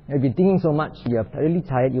 you've been thinking so much, you're really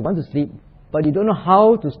tired, you want to sleep, but you don't know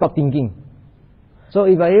how to stop thinking. So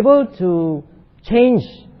if you're able to change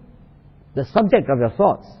the subject of your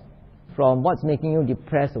thoughts from what's making you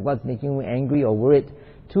depressed or what's making you angry or worried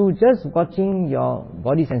to just watching your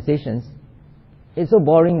body sensations, it's so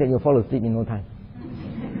boring that you'll fall asleep in no time.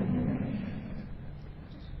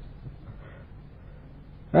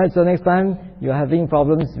 Right, so next time you're having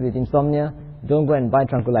problems with insomnia, don't go and buy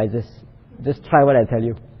tranquilizers. Just try what I tell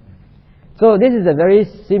you. So this is a very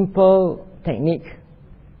simple technique.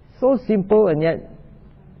 So simple and yet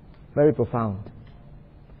very profound.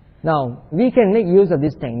 Now, we can make use of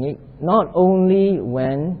this technique not only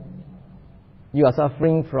when you are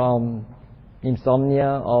suffering from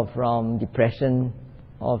insomnia or from depression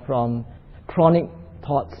or from chronic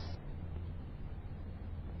thoughts,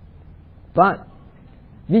 but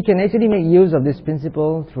we can actually make use of this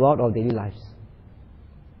principle throughout our daily lives.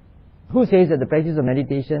 Who says that the practice of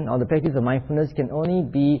meditation or the practice of mindfulness can only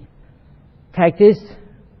be practiced,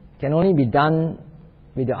 can only be done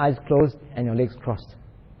with your eyes closed and your legs crossed?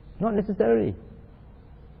 Not necessarily.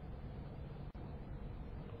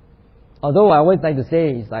 Although I always like to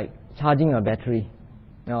say it's like charging your battery,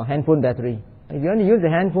 handphone battery. If you want to use the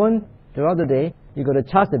handphone throughout the day, you've got to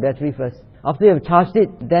charge the battery first. After you've charged it,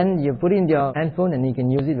 then you put in your handphone and you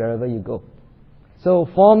can use it wherever you go. So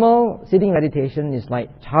formal sitting meditation is like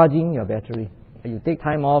charging your battery. You take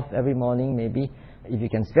time off every morning, maybe. If you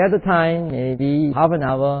can spare the time, maybe half an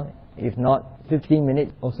hour. If not, 15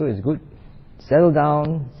 minutes also is good. Settle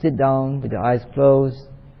down, sit down with your eyes closed,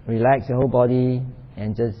 relax your whole body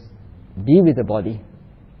and just be with the body.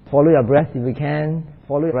 Follow your breath if you can,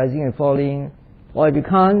 follow your rising and falling, Or if you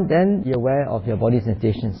can't, then you're aware of your body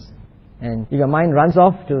sensations. And if your mind runs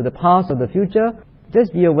off to the past or the future,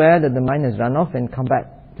 just be aware that the mind has run off and come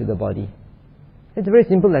back to the body. It's a very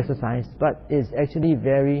simple exercise, but it's actually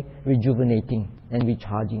very rejuvenating and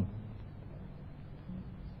recharging.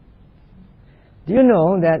 Do you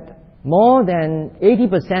know that more than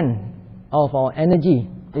 80% of our energy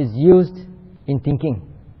is used in thinking?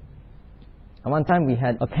 At one time we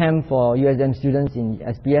had a camp for USM students in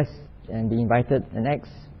SPS, and we invited an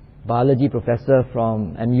ex-biology professor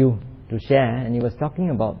from MU to share, and he was talking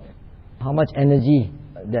about how much energy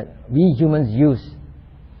that we humans use.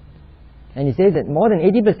 And he says that more than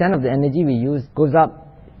 80% of the energy we use goes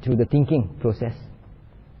up to the thinking process.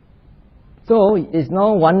 So it's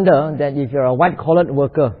no wonder that if you're a white-collared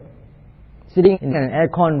worker sitting in an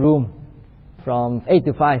aircon room from 8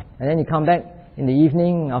 to 5, and then you come back in the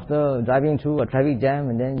evening after driving through a traffic jam,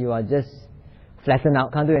 and then you are just flattened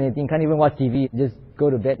out, can't do anything, can't even watch TV, just go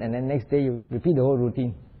to bed, and then next day you repeat the whole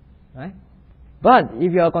routine. Right? But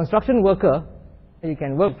if you're a construction worker, you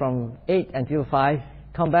can work from 8 until 5,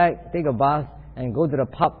 come back, take a bath, and go to the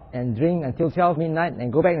pub and drink until 12 midnight,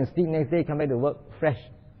 and go back and sleep next day, come back to work fresh.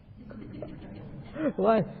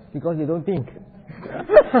 Why? Because you don't think.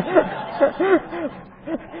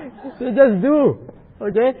 You just do.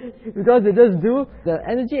 Okay? Because you just do, the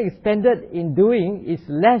energy expended in doing is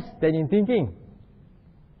less than in thinking.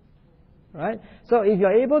 Right? So if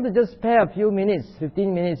you're able to just spare a few minutes,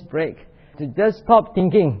 15 minutes break, to just stop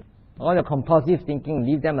thinking, all your compulsive thinking,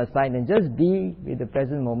 leave them aside and just be with the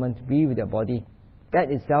present moment, be with your body,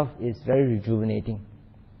 that itself is very rejuvenating.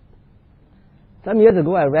 Some years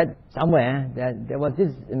ago I read somewhere that there was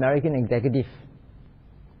this American executive.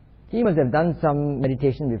 He must have done some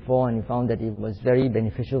meditation before and he found that it was very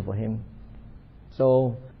beneficial for him.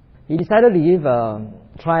 So he decided to give a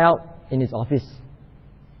tryout in his office.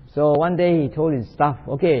 So one day he told his staff,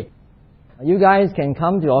 okay, you guys can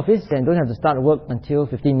come to the office and don't have to start work until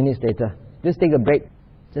 15 minutes later. Just take a break.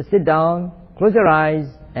 Just sit down, close your eyes,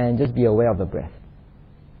 and just be aware of the breath.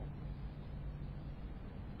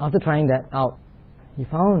 After trying that out, he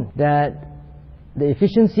found that the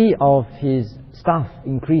efficiency of his staff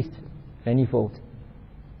increased manifold.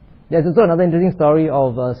 There's also another interesting story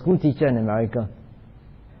of a school teacher in America.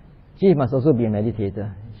 She must also be a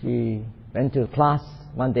meditator. She went to class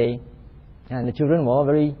one day, and the children were all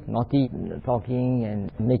very naughty, talking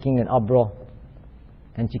and making an uproar.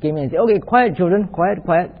 And she came in and said, okay, quiet children, quiet,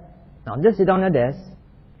 quiet. Now just sit down at your desk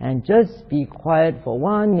and just be quiet for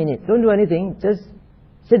 1 minute. Don't do anything, just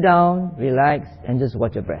sit down, relax, and just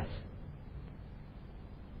watch your breath.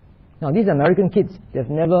 Now these American kids, they've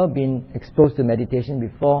never been exposed to meditation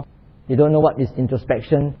before. They don't know what is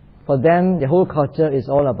introspection. For them, the whole culture is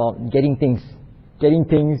all about getting things,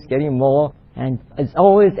 getting more, and it's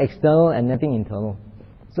always external and nothing internal.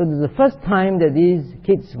 So this is the first time that these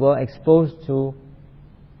kids were exposed to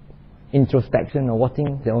introspection or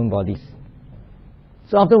watching their own bodies.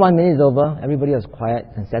 So after 1 minute is over, everybody was quiet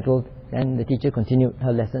and settled, and the teacher continued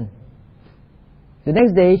her lesson. The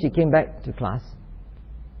next day, she came back to class,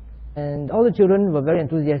 and all the children were very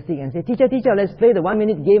enthusiastic and said, teacher, let's play the 1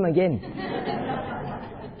 minute game again.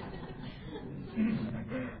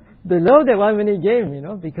 They love that 1 minute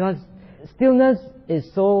game, because stillness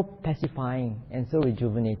is so pacifying and so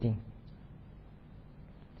rejuvenating.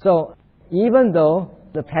 So even though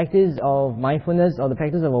the practice of mindfulness or the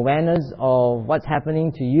practice of awareness of what's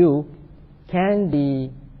happening to you can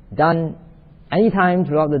be done anytime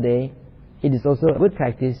throughout the day, it is also a good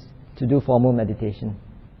practice to do formal meditation.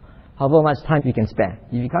 However much time you can spare.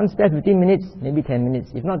 If you can't spare 15 minutes, maybe 10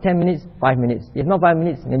 minutes. If not 10 minutes, 5 minutes. If not 5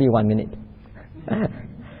 minutes, maybe 1 minute.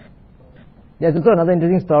 There's also another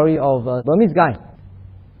interesting story of a Burmese guy.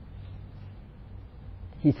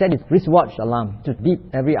 He set his wristwatch alarm to beep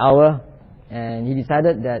every hour, and he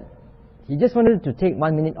decided that he just wanted to take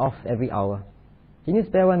 1 minute off every hour. Can you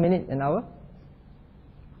spare 1 minute an hour?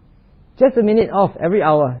 Just a minute off every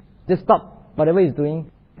hour. Just stop whatever he's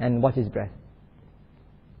doing and watch his breath.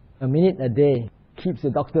 A minute a day keeps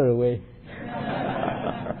the doctor away.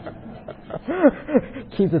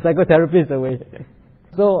 Keeps the psychotherapist away.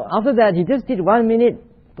 So after that, he just did 1 minute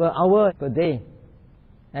per hour per day.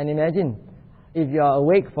 And imagine, if you are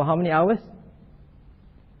awake for how many hours?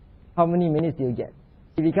 How many minutes do you get?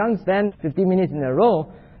 If you can't spend 50 minutes in a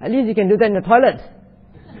row, at least you can do that in the toilet.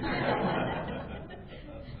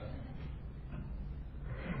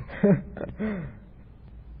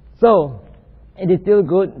 So, it is still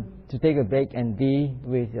good to take a break and be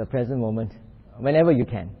with your present moment whenever you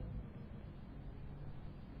can.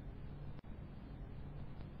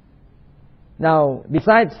 Now,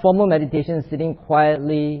 besides formal meditation, sitting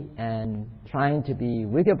quietly and trying to be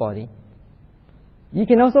with your body, you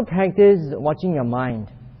can also practice watching your mind,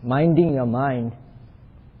 minding your mind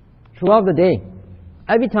throughout the day.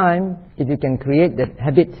 Every time, if you can create that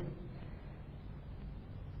habit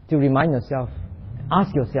to remind yourself,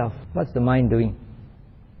 ask yourself, what's the mind doing?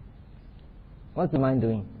 What's the mind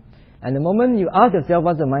doing? And the moment you ask yourself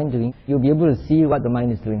what's the mind doing, you'll be able to see what the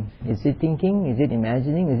mind is doing. Is it thinking? Is it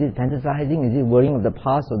imagining? Is it fantasizing? Is it worrying of the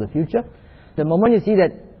past or the future? The moment you see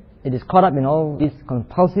that it is caught up in all this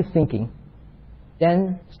compulsive thinking,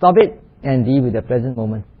 then stop it and be with the present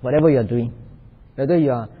moment. Whatever you are doing, whether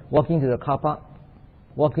you are walking to the car park,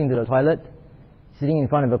 walking to the toilet, sitting in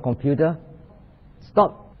front of a computer,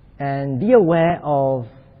 stop and be aware of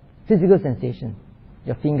physical sensation.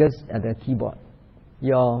 Your fingers at the keyboard,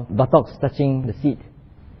 your buttocks touching the seat.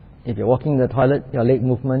 If you're walking to the toilet, your leg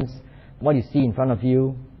movements, what you see in front of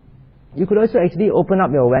you. You could also actually open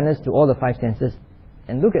up your awareness to all the five senses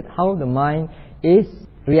and look at how the mind is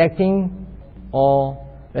reacting or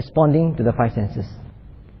responding to the five senses.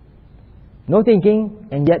 No thinking,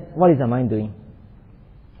 and yet what is the mind doing?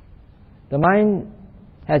 The mind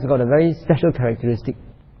has got a very special characteristic,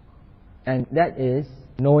 and that is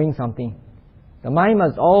knowing something. The mind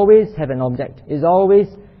must always have an object, is always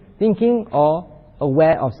thinking or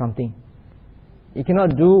aware of something. It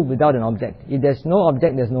cannot do without an object. If there's no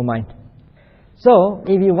object, there's no mind. So,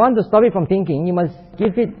 if you want to stop it from thinking, you must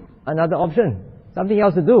give it another option, something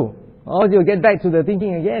else to do, or you'll get back to the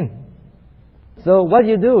thinking again. So what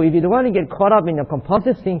you do, if you don't want to get caught up in your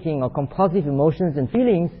compulsive thinking or compulsive emotions and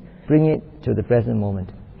feelings, bring it to the present moment.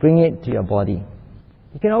 Bring it to your body.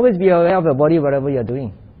 You can always be aware of your body whatever you're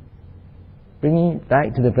doing. Bringing it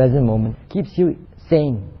back to the present moment keeps you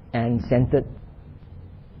sane and centered.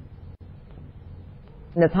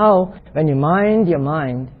 And that's how, when you mind your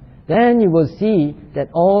mind, then you will see that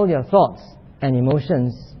all your thoughts and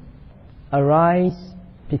emotions arise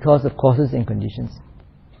because of causes and conditions.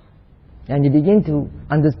 And you begin to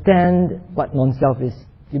understand what non-self is.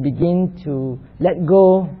 You begin to let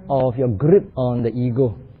go of your grip on the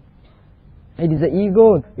ego. It is the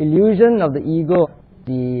ego, illusion of the ego,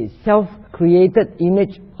 the self-created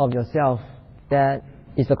image of yourself that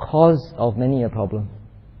is the cause of many a problem.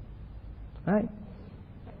 Right?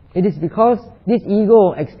 It is because this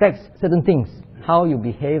ego expects certain things, how you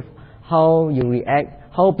behave, how you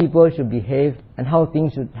react, how people should behave, and how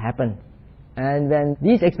things should happen. And when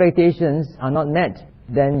these expectations are not met,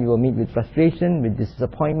 then you will meet with frustration, with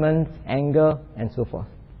disappointment, anger, and so forth.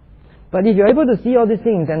 But if you're able to see all these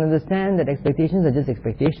things and understand that expectations are just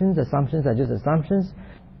expectations, assumptions are just assumptions,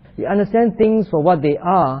 you understand things for what they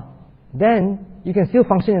are, then you can still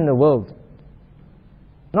function in the world.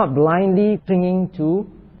 Not blindly clinging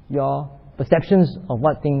to your perceptions of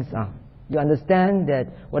what things are. You understand that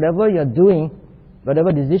whatever you're doing,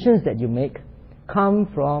 whatever decisions that you make, come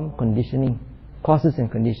from conditioning, causes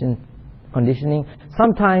and conditioning,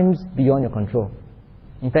 sometimes beyond your control.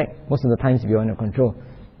 In fact, most of the times beyond your control.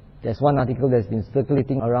 There's one article that's been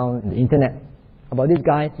circulating around the internet about this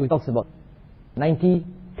guy who talks about 90-10.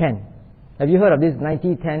 Have you heard of this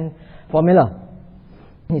 90-10 formula?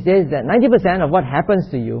 He says that 90% of what happens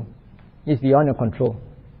to you is beyond your control,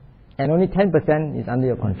 and only 10% is under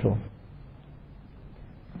your control.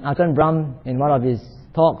 Ajahn Brahm, in one of his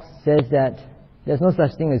talks, says that there's no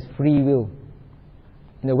such thing as free will.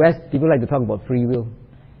 In the West, people like to talk about free will.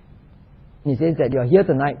 He says that you're here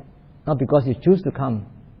tonight not because you choose to come,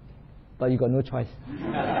 but you got no choice.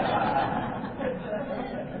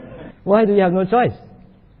 Why do you have no choice?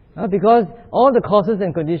 Because all the causes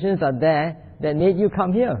and conditions are there that made you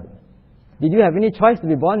come here. Did you have any choice to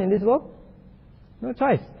be born in this world? No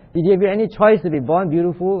choice. Did you have any choice to be born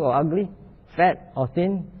beautiful or ugly, fat or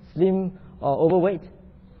thin, slim or overweight?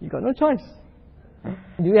 You got no choice.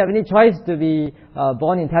 Do you have any choice to be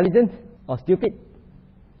born intelligent or stupid,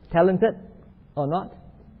 talented or not?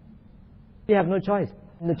 You have no choice.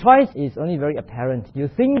 The choice is only very apparent. You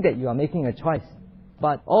think that you are making a choice,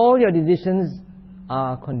 but all your decisions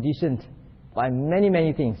are conditioned by many,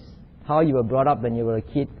 many things. How you were brought up when you were a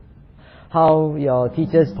kid, how your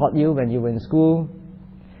teachers taught you when you were in school,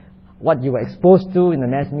 what you were exposed to in the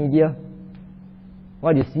mass media,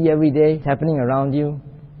 what you see every day happening around you,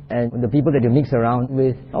 and the people that you mix around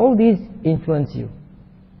with. All these influence you.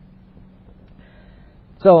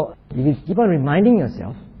 So, if you keep on reminding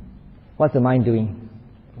yourself, what's the mind doing?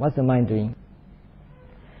 What's the mind doing?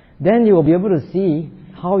 Then you will be able to see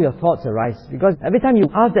how your thoughts arise. Because every time you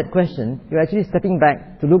ask that question, you're actually stepping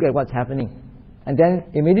back to look at what's happening. And then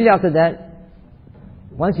immediately after that,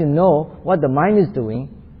 once you know what the mind is doing,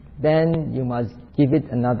 then you must give it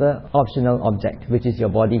another optional object, which is your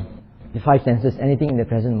body, the five senses, anything in the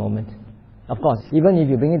present moment. Of course, even if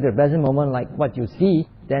you bring it to the present moment like what you see,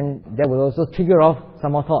 then that will also trigger off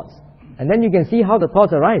some more thoughts. And then you can see how the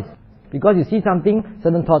thoughts arise. Because you see something,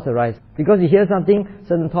 certain thoughts arise. Because you hear something,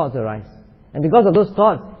 certain thoughts arise. And because of those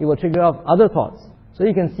thoughts, it will trigger off other thoughts. So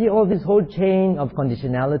you can see all this whole chain of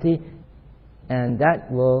conditionality, and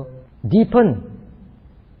that will deepen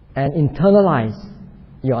and internalize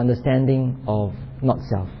your understanding of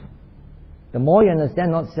not-self. The more you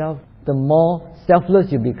understand not-self, the more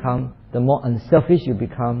selfless you become, the more unselfish you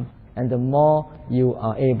become, and the more you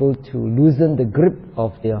are able to loosen the grip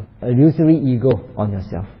of the illusory ego on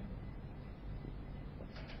yourself.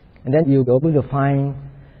 And then you'll be able to find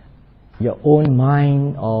your own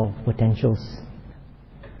mind of potentials.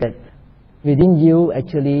 That within you,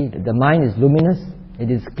 actually, the mind is luminous,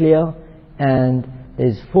 it is clear, and it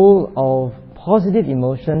is full of positive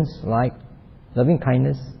emotions like loving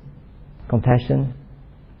kindness, compassion,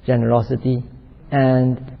 generosity,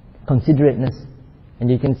 and considerateness. And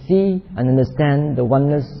you can see and understand the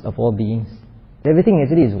oneness of all beings. Everything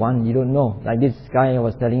actually is one, you don't know. Like this guy I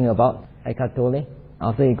was telling you about, Eckhart Tolle,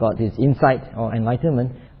 after he got his insight or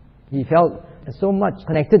enlightenment, he felt so much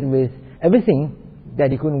connected with everything that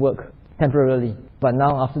he couldn't work temporarily. But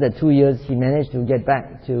now, after that 2 years, he managed to get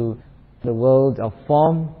back to the world of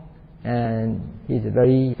form, and he's a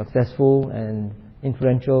very successful and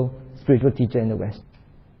influential spiritual teacher in the West.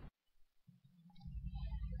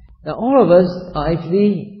 Now, all of us are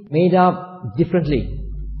actually made up differently.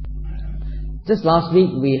 Just last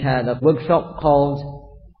week, we had a workshop called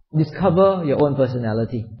Discover Your Own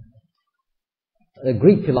Personality. The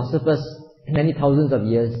Greek philosophers, many thousands of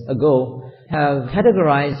years ago, have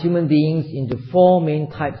categorized human beings into 4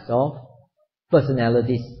 main types of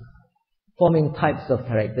personalities, 4 main types of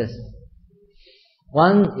characters.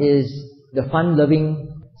 One is the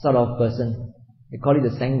fun-loving sort of person. We call it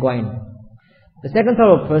the sanguine. The second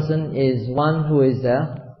type of person is one who is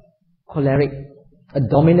a choleric, a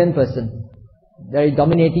dominant person, very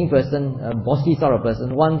dominating person, a bossy sort of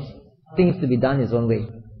person, wants things to be done his own way.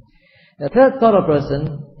 The third sort of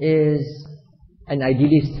person is an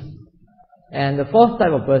idealist. And the fourth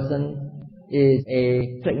type of person is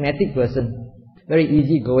a pragmatic person, very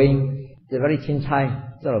easygoing, a very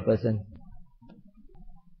chin-chai sort of person.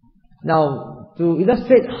 Now, to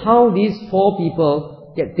illustrate how these 4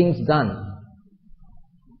 people get things done,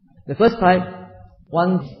 the first type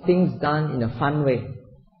wants things done in a fun way.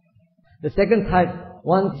 The second type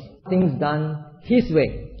wants things done his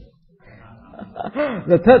way.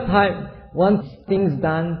 The third type wants things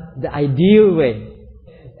done the ideal way.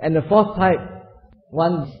 And the fourth type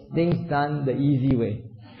wants things done the easy way.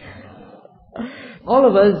 All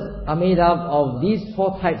of us are made up of these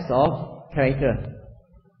 4 types of character.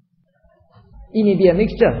 It may be a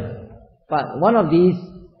mixture, but one of these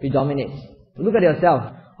predominates. Look at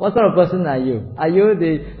yourself. What sort of person are you? Are you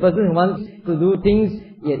the person who wants to do things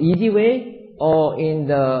in an easy way, or in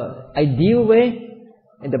the ideal way,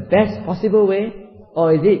 in the best possible way,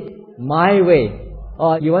 or is it my way,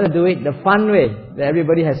 or you want to do it the fun way, that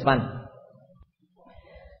everybody has fun?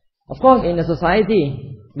 Of course, in a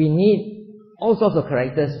society, we need all sorts of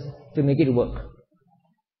characters to make it work.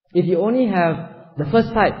 If you only have the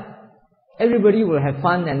first type, everybody will have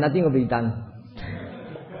fun and nothing will be done.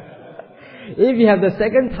 If you have the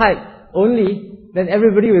second type only, then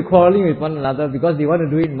everybody will quarreling with one another because they want to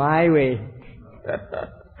do it my way.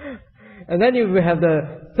 And then you will have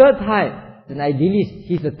the third type, an idealist.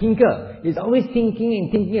 He's a thinker. He's always thinking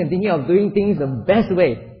and thinking and thinking of doing things the best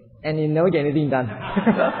way, and he never get anything done.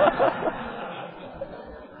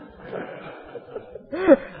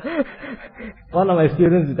 One of my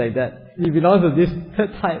students is like that. He belongs to this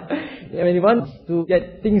third type. When he wants to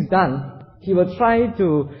get things done, he will try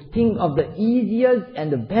to think of the easiest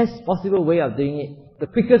and the best possible way of doing it, the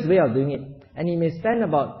quickest way of doing it. And he may spend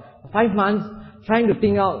about 5 months trying to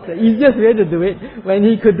think out the easiest way to do it, when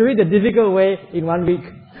he could do it the difficult way in 1 week.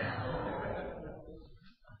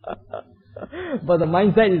 But the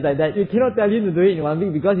mindset is like that. You cannot tell him to do it in 1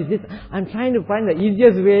 week because he says, I'm trying to find the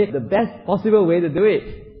easiest way, the best possible way to do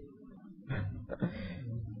it.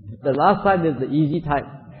 The last type is the easy type.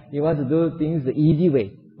 He wants to do things the easy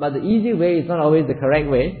way. But the easy way is not always the correct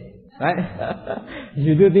way, right? If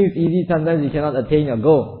you do things easy, sometimes you cannot attain your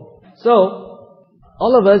goal. So,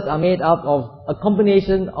 all of us are made up of a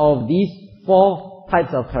combination of these 4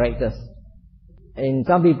 types of characters. In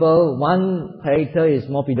some people, one character is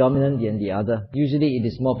more predominant than the other. Usually it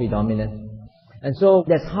is more predominant. And so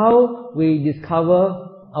that's how we discover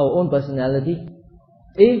our own personality,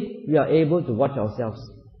 if we are able to watch ourselves.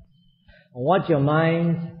 Watch your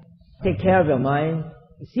mind, take care of your mind,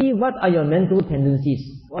 see what are your mental tendencies,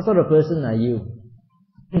 what sort of person are you.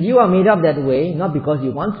 You are made up that way, not because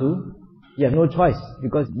you want to. You have no choice,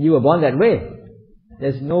 because you were born that way.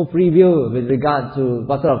 There's no free will with regard to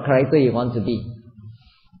what sort of character you want to be.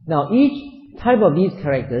 Now, each type of these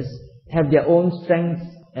characters have their own strengths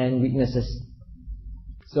and weaknesses.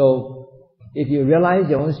 So, if you realize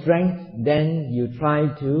your own strength, then you try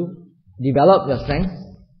to develop your strengths.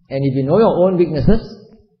 And if you know your own weaknesses,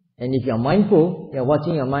 and if you're mindful, you're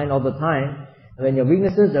watching your mind all the time, when your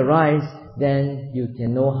weaknesses arise, then you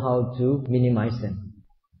can know how to minimize them.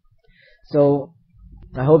 So,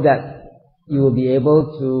 I hope that you will be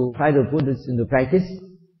able to try to put this into practice.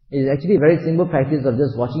 It is actually a very simple practice of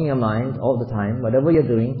just watching your mind all the time, whatever you're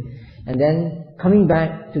doing, and then coming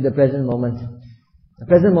back to the present moment. The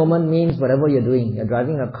present moment means whatever you're doing. You're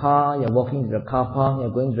driving a car, you're walking to the car park,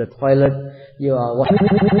 you're going to the toilet, you are watching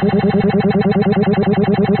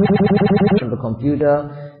the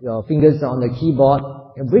computer, your fingers are on the keyboard.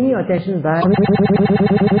 You're bringing your attention back.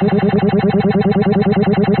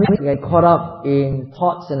 You get caught up in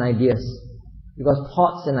thoughts and ideas. Because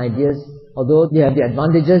thoughts and ideas, although they have their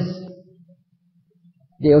advantages,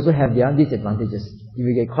 they also have their disadvantages. If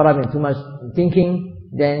you get caught up in too much thinking,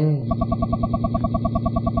 then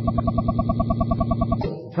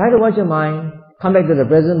try to watch your mind, come back to the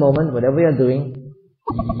present moment, whatever you're doing.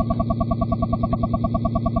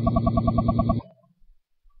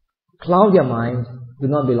 Cloud your mind do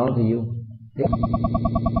not belong to you.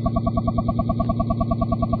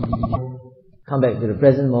 Come back to the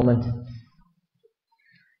present moment.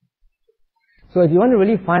 So if you want to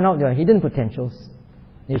really find out your hidden potentials,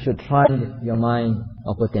 you should try your mind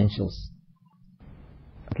of potentials.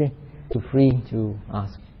 Okay? To free to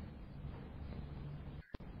ask.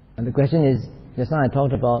 And the question is, just now I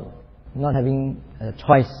talked about not having a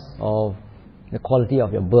choice of the quality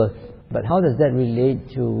of your birth. But how does that relate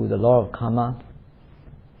to the law of karma?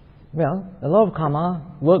 Well, the law of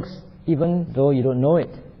karma works even though you don't know it.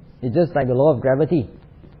 It's just like the law of gravity.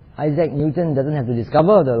 Isaac Newton doesn't have to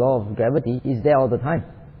discover the law of gravity. It's there all the time.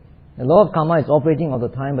 The law of karma is operating all the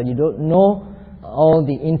time, but you don't know all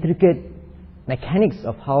the intricate mechanics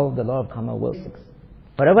of how the law of karma works.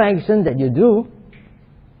 Whatever action that you do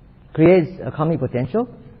creates a karmic potential,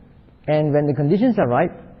 and when the conditions are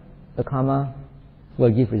right, the karma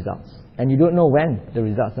will give results. And you don't know when the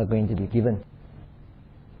results are going to be given.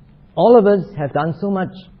 All of us have done so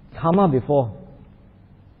much karma before.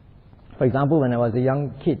 For example, when I was a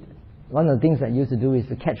young kid, one of the things I used to do is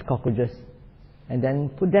to catch cockroaches and then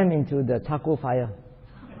put them into the charcoal fire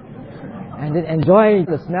and then enjoy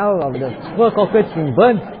the smell of the poor cockroach being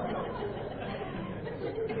burnt.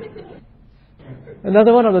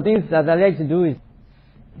 Another one of the things that I like to do is,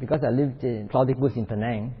 because I lived in Claudicus in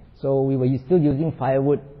Penang, so we were still using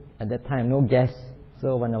firewood at that time, no gas.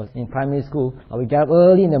 So when I was in primary school, I would get up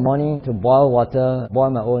early in the morning to boil water,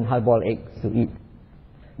 boil my own hard-boiled eggs to eat.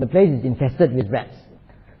 The place is infested with rats.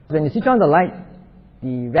 When you switch on the light,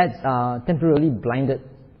 the rats are temporarily blinded,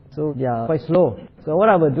 so they are quite slow. So what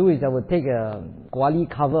I would do is I would take a koali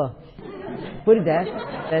cover, put it there,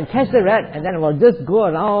 then catch the rat, and then I would just go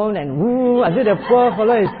around and woo until the poor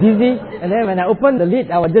fellow is dizzy, and then when I open the lid,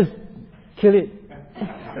 I would just kill it.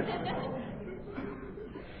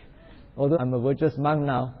 Although I'm a virtuous monk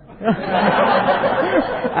now,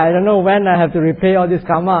 I don't know when I have to repay all this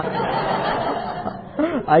karma.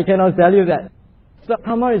 I cannot tell you that. So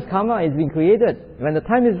karma is being created. When the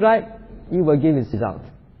time is right, it will give its result.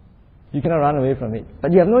 You cannot run away from it.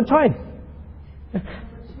 But you have no choice.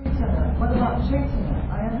 What about Chaitanya?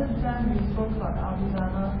 I understand you spoke about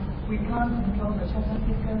Abhidhamma. We can't control the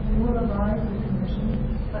Chaitanya, we will arise with conditions.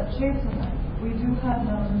 But Chaitanya, we do have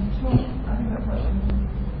no choice. I think that's what she means.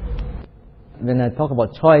 When I talk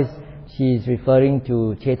about choice, she is referring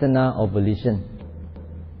to Chaitanya or volition.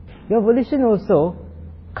 Your volition also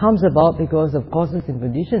comes about because of causes and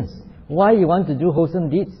conditions. Why you want to do wholesome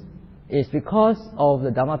deeds is because of the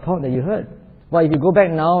Dhamma talk that you heard. Well, if you go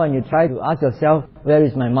back now and you try to ask yourself, where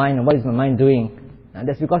is my mind and what is my mind doing? And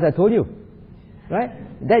that's because I told you. Right?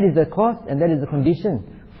 That is the cause and that is the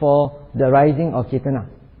condition for the rising of Chaitanya.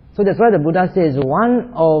 So that's why the Buddha says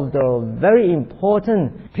one of the very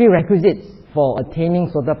important prerequisites for attaining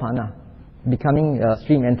Sotapanna, becoming a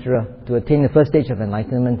stream enterer, to attain the first stage of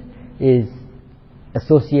enlightenment, is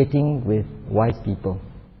associating with wise people,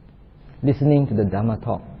 listening to the Dhamma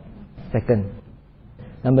talk. Second.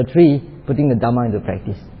 Number 3, putting the Dhamma into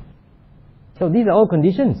practice. So these are all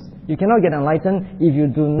conditions. You cannot get enlightened if you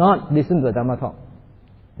do not listen to the Dhamma talk.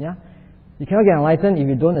 Yeah? You cannot get enlightened if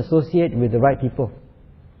you don't associate with the right people.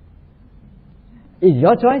 It's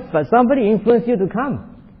your choice, but somebody influenced you to come.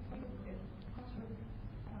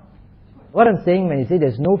 What I'm saying when you say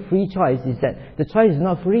there's no free choice is that the choice is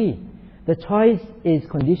not free. The choice is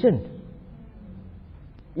conditioned.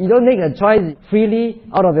 You don't make a choice freely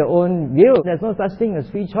out of your own will. There's no such thing as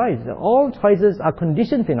free choice. All choices are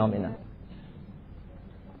conditioned phenomena.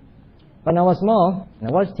 When I was small,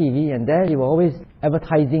 I watched TV, and there they were always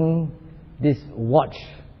advertising this watch.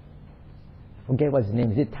 I forget what's the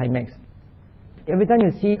name. Is it Timex? Every time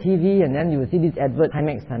you see TV, and then you will see this advert,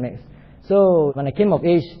 Timex. So when I came of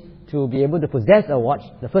age to be able to possess a watch,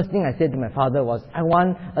 the first thing I said to my father was, I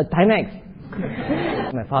want a Timex.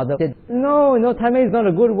 My father said, no, Timex is not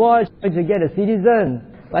a good watch. You should get a Citizen.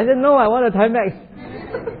 I said, no, I want a Timex.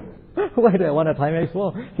 Why do I want a Timex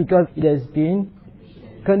for? Because it has been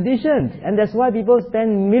conditioned. And that's why people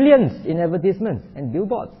spend millions in advertisements and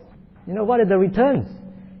billboards. What are the returns?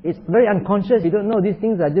 It's very unconscious. You don't know. These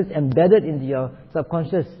things are just embedded into your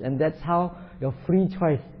subconscious. And that's how your free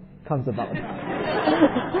choice comes about.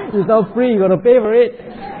 It's not free. You've got to pay for it.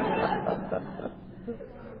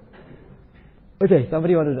 Okay,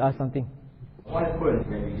 somebody wanted to ask something. What happens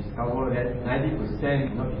when we discover that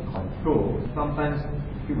 90% is not in control? Sometimes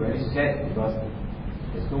we feel very sad because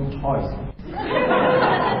there's no choice.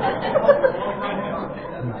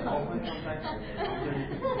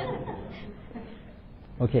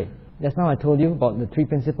 Okay, just now I told you about the 3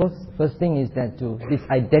 principles. First thing is that to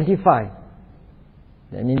disidentify.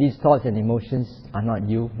 I mean, these thoughts and emotions are not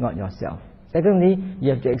you, not yourself. Secondly, you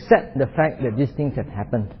have to accept the fact that these things have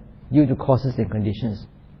happened due to causes and conditions.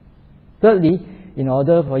 Thirdly, in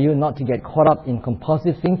order for you not to get caught up in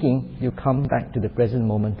compulsive thinking, you come back to the present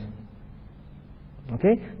moment.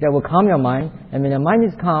 Okay? That will calm your mind, and when your mind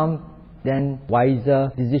is calm, then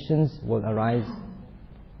wiser decisions will arise.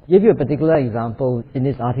 I'll give you a particular example in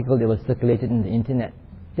this article that was circulated in the internet.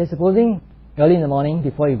 Okay, supposing early in the morning,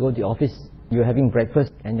 before you go to the office, you're having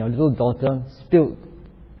breakfast and your little daughter spilled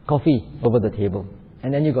coffee over the table.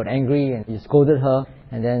 And then you got angry and you scolded her,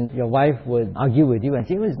 and then your wife would argue with you and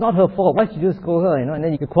say, well, it's not her fault, why should you scold her? And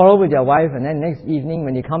then you quarrel with your wife, and then next evening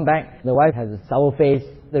when you come back, the wife has a sour face.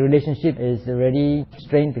 The relationship is already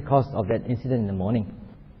strained because of that incident in the morning.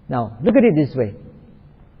 Now, look at it this way.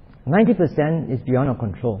 90% is beyond your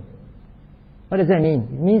control. What does that mean?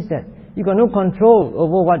 It means that you got no control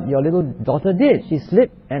over what your little daughter did. She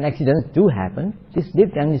slipped, and accidents do happen. She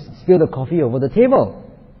slipped and spilled the coffee over the table.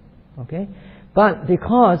 Okay? But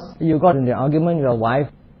because you got in the argument with your wife,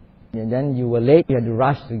 and then you were late, you had to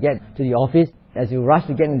rush to get to the office. As you rush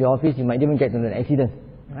to get into the office, you might even get into an accident.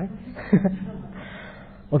 Right?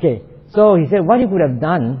 Okay, so he said what you could have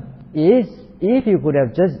done is, if you could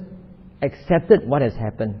have just accepted what has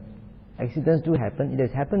happened. Accidents do happen. It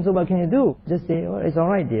has happened, so what can you do? Just say, oh, it's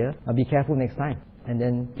alright dear, I'll be careful next time. And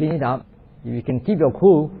then clean it up. If you can keep your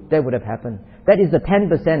cool, that would have happened. That is the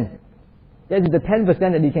 10%. That is the 10%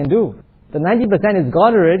 that you can do. The 90% is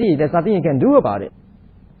gone already. There's nothing you can do about it.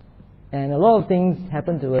 And a lot of things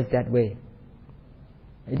happen to us that way.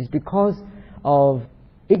 It is because of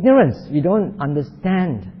ignorance. We don't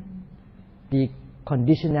understand the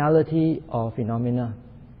conditionality of phenomena.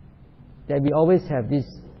 That we always have these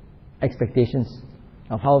expectations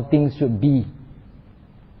of how things should be.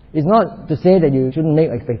 It's not to say that you shouldn't make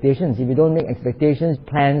expectations. If you don't make expectations,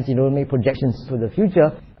 plans, you don't make projections for the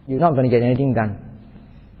future, you're not going to get anything done.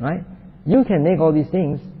 Right? You can make all these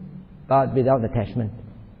things, but without attachment.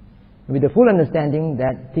 With the full understanding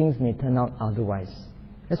that things may turn out otherwise.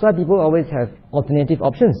 That's why people always have alternative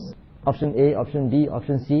options. Option A, option B,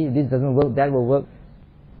 option C. If this doesn't work, that will work.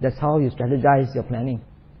 That's how you strategize your planning.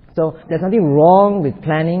 So there's nothing wrong with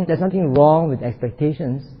planning. There's nothing wrong with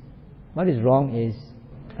expectations. What is wrong is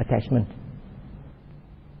attachment.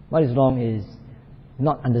 What is wrong is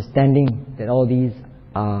not understanding that all these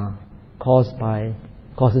are caused by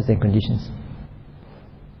causes and conditions.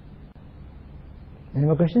 Any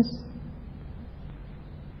more questions?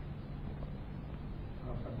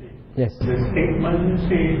 Yes. The statement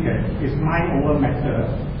says that it's mind over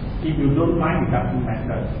matter. If you don't mind, it doesn't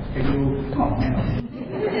matter. Can you comment on it?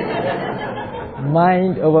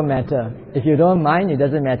 Mind over matter. If you don't mind, it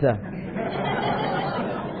doesn't matter.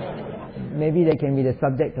 Maybe that can be the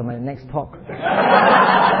subject of my next talk.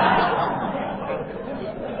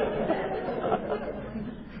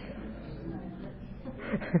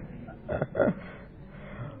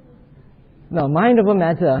 Now, mind over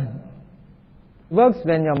matter works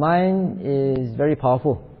when your mind is very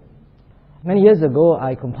powerful. Many years ago,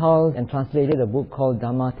 I compiled and translated a book called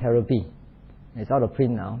Dharma Therapy. It's out of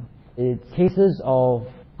print now. It's cases of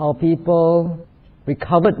how people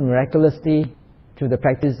recovered miraculously through the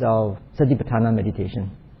practice of Satipatthana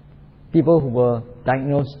meditation. People who were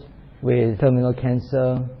diagnosed with terminal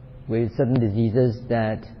cancer, with certain diseases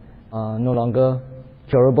that are no longer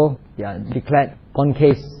curable. They are declared gone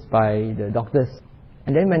case by the doctors.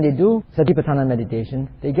 And then when they do Satipatthana meditation,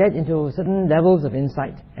 they get into certain levels of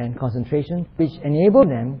insight and concentration which enable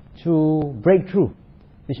them to break through,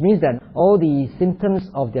 which means that all the symptoms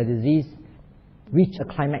of their disease reach a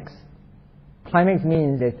climax. Climax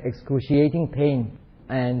means there's excruciating pain,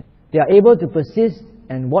 and they are able to persist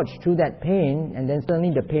and watch through that pain, and then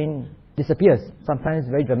suddenly the pain disappears, sometimes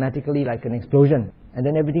very dramatically like an explosion, and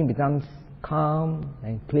then everything becomes calm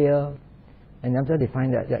and clear, and after they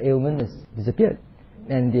find that their ailment has disappeared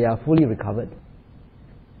and they are fully recovered.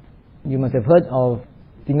 You must have heard of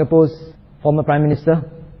Singapore's former Prime Minister,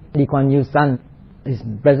 Lee Kuan Yew's son. He's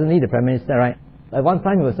presently the Prime Minister, right? At one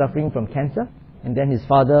time he was suffering from cancer, and then his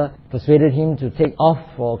father persuaded him to take off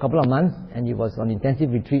for a couple of months, and he was on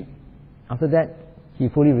intensive retreat. After that, he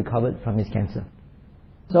fully recovered from his cancer.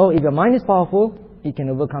 So if your mind is powerful, it can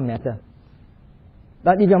overcome matter.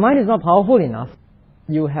 But if your mind is not powerful enough,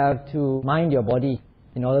 you have to mind your body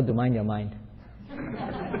in order to mind your mind.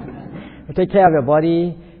 Take care of your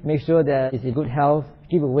body, make sure that it's in good health,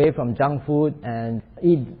 keep away from junk food and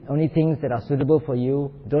eat only things that are suitable for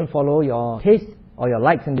you. Don't follow your taste or your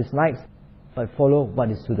likes and dislikes, but follow what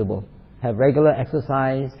is suitable. Have regular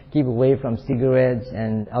exercise, keep away from cigarettes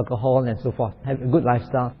and alcohol and so forth. Have a good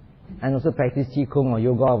lifestyle, and also practice Qigong or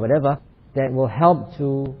yoga or whatever that will help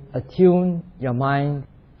to attune your mind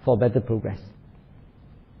for better progress.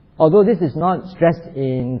 Although this is not stressed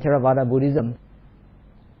in Theravada Buddhism,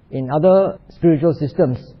 in other spiritual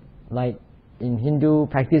systems, like in Hindu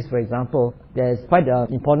practice, for example, there's quite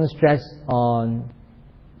an important stress on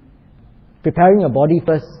preparing your body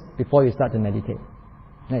first before you start to meditate,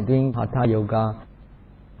 like doing Hatha Yoga,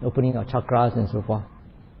 opening your chakras and so forth.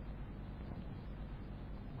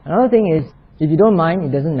 Another thing is, if you don't mind,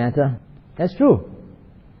 it doesn't matter. That's true.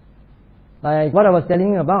 Like what I was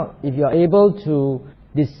telling you about, if you are able to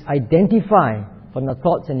disidentify from the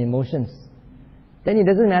thoughts and emotions, then it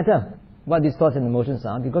doesn't matter what these thoughts and emotions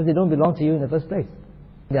are, because they don't belong to you in the first place.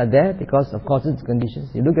 They are there because of causes and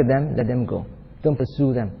conditions. You look at them, let them go. Don't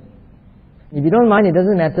pursue them. If you don't mind, it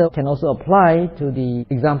doesn't matter, can also apply to the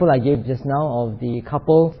example I gave just now of the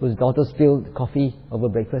couple whose daughter spilled coffee over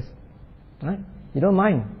breakfast. Right? You don't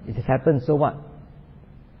mind. It has happened, so what?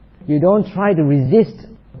 You don't try to resist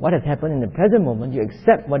what has happened in the present moment. You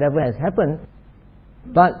accept whatever has happened,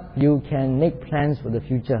 but you can make plans for the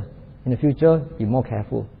future. In the future, be more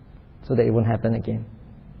careful so that it won't happen again.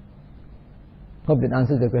 Hope that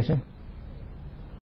answers the question.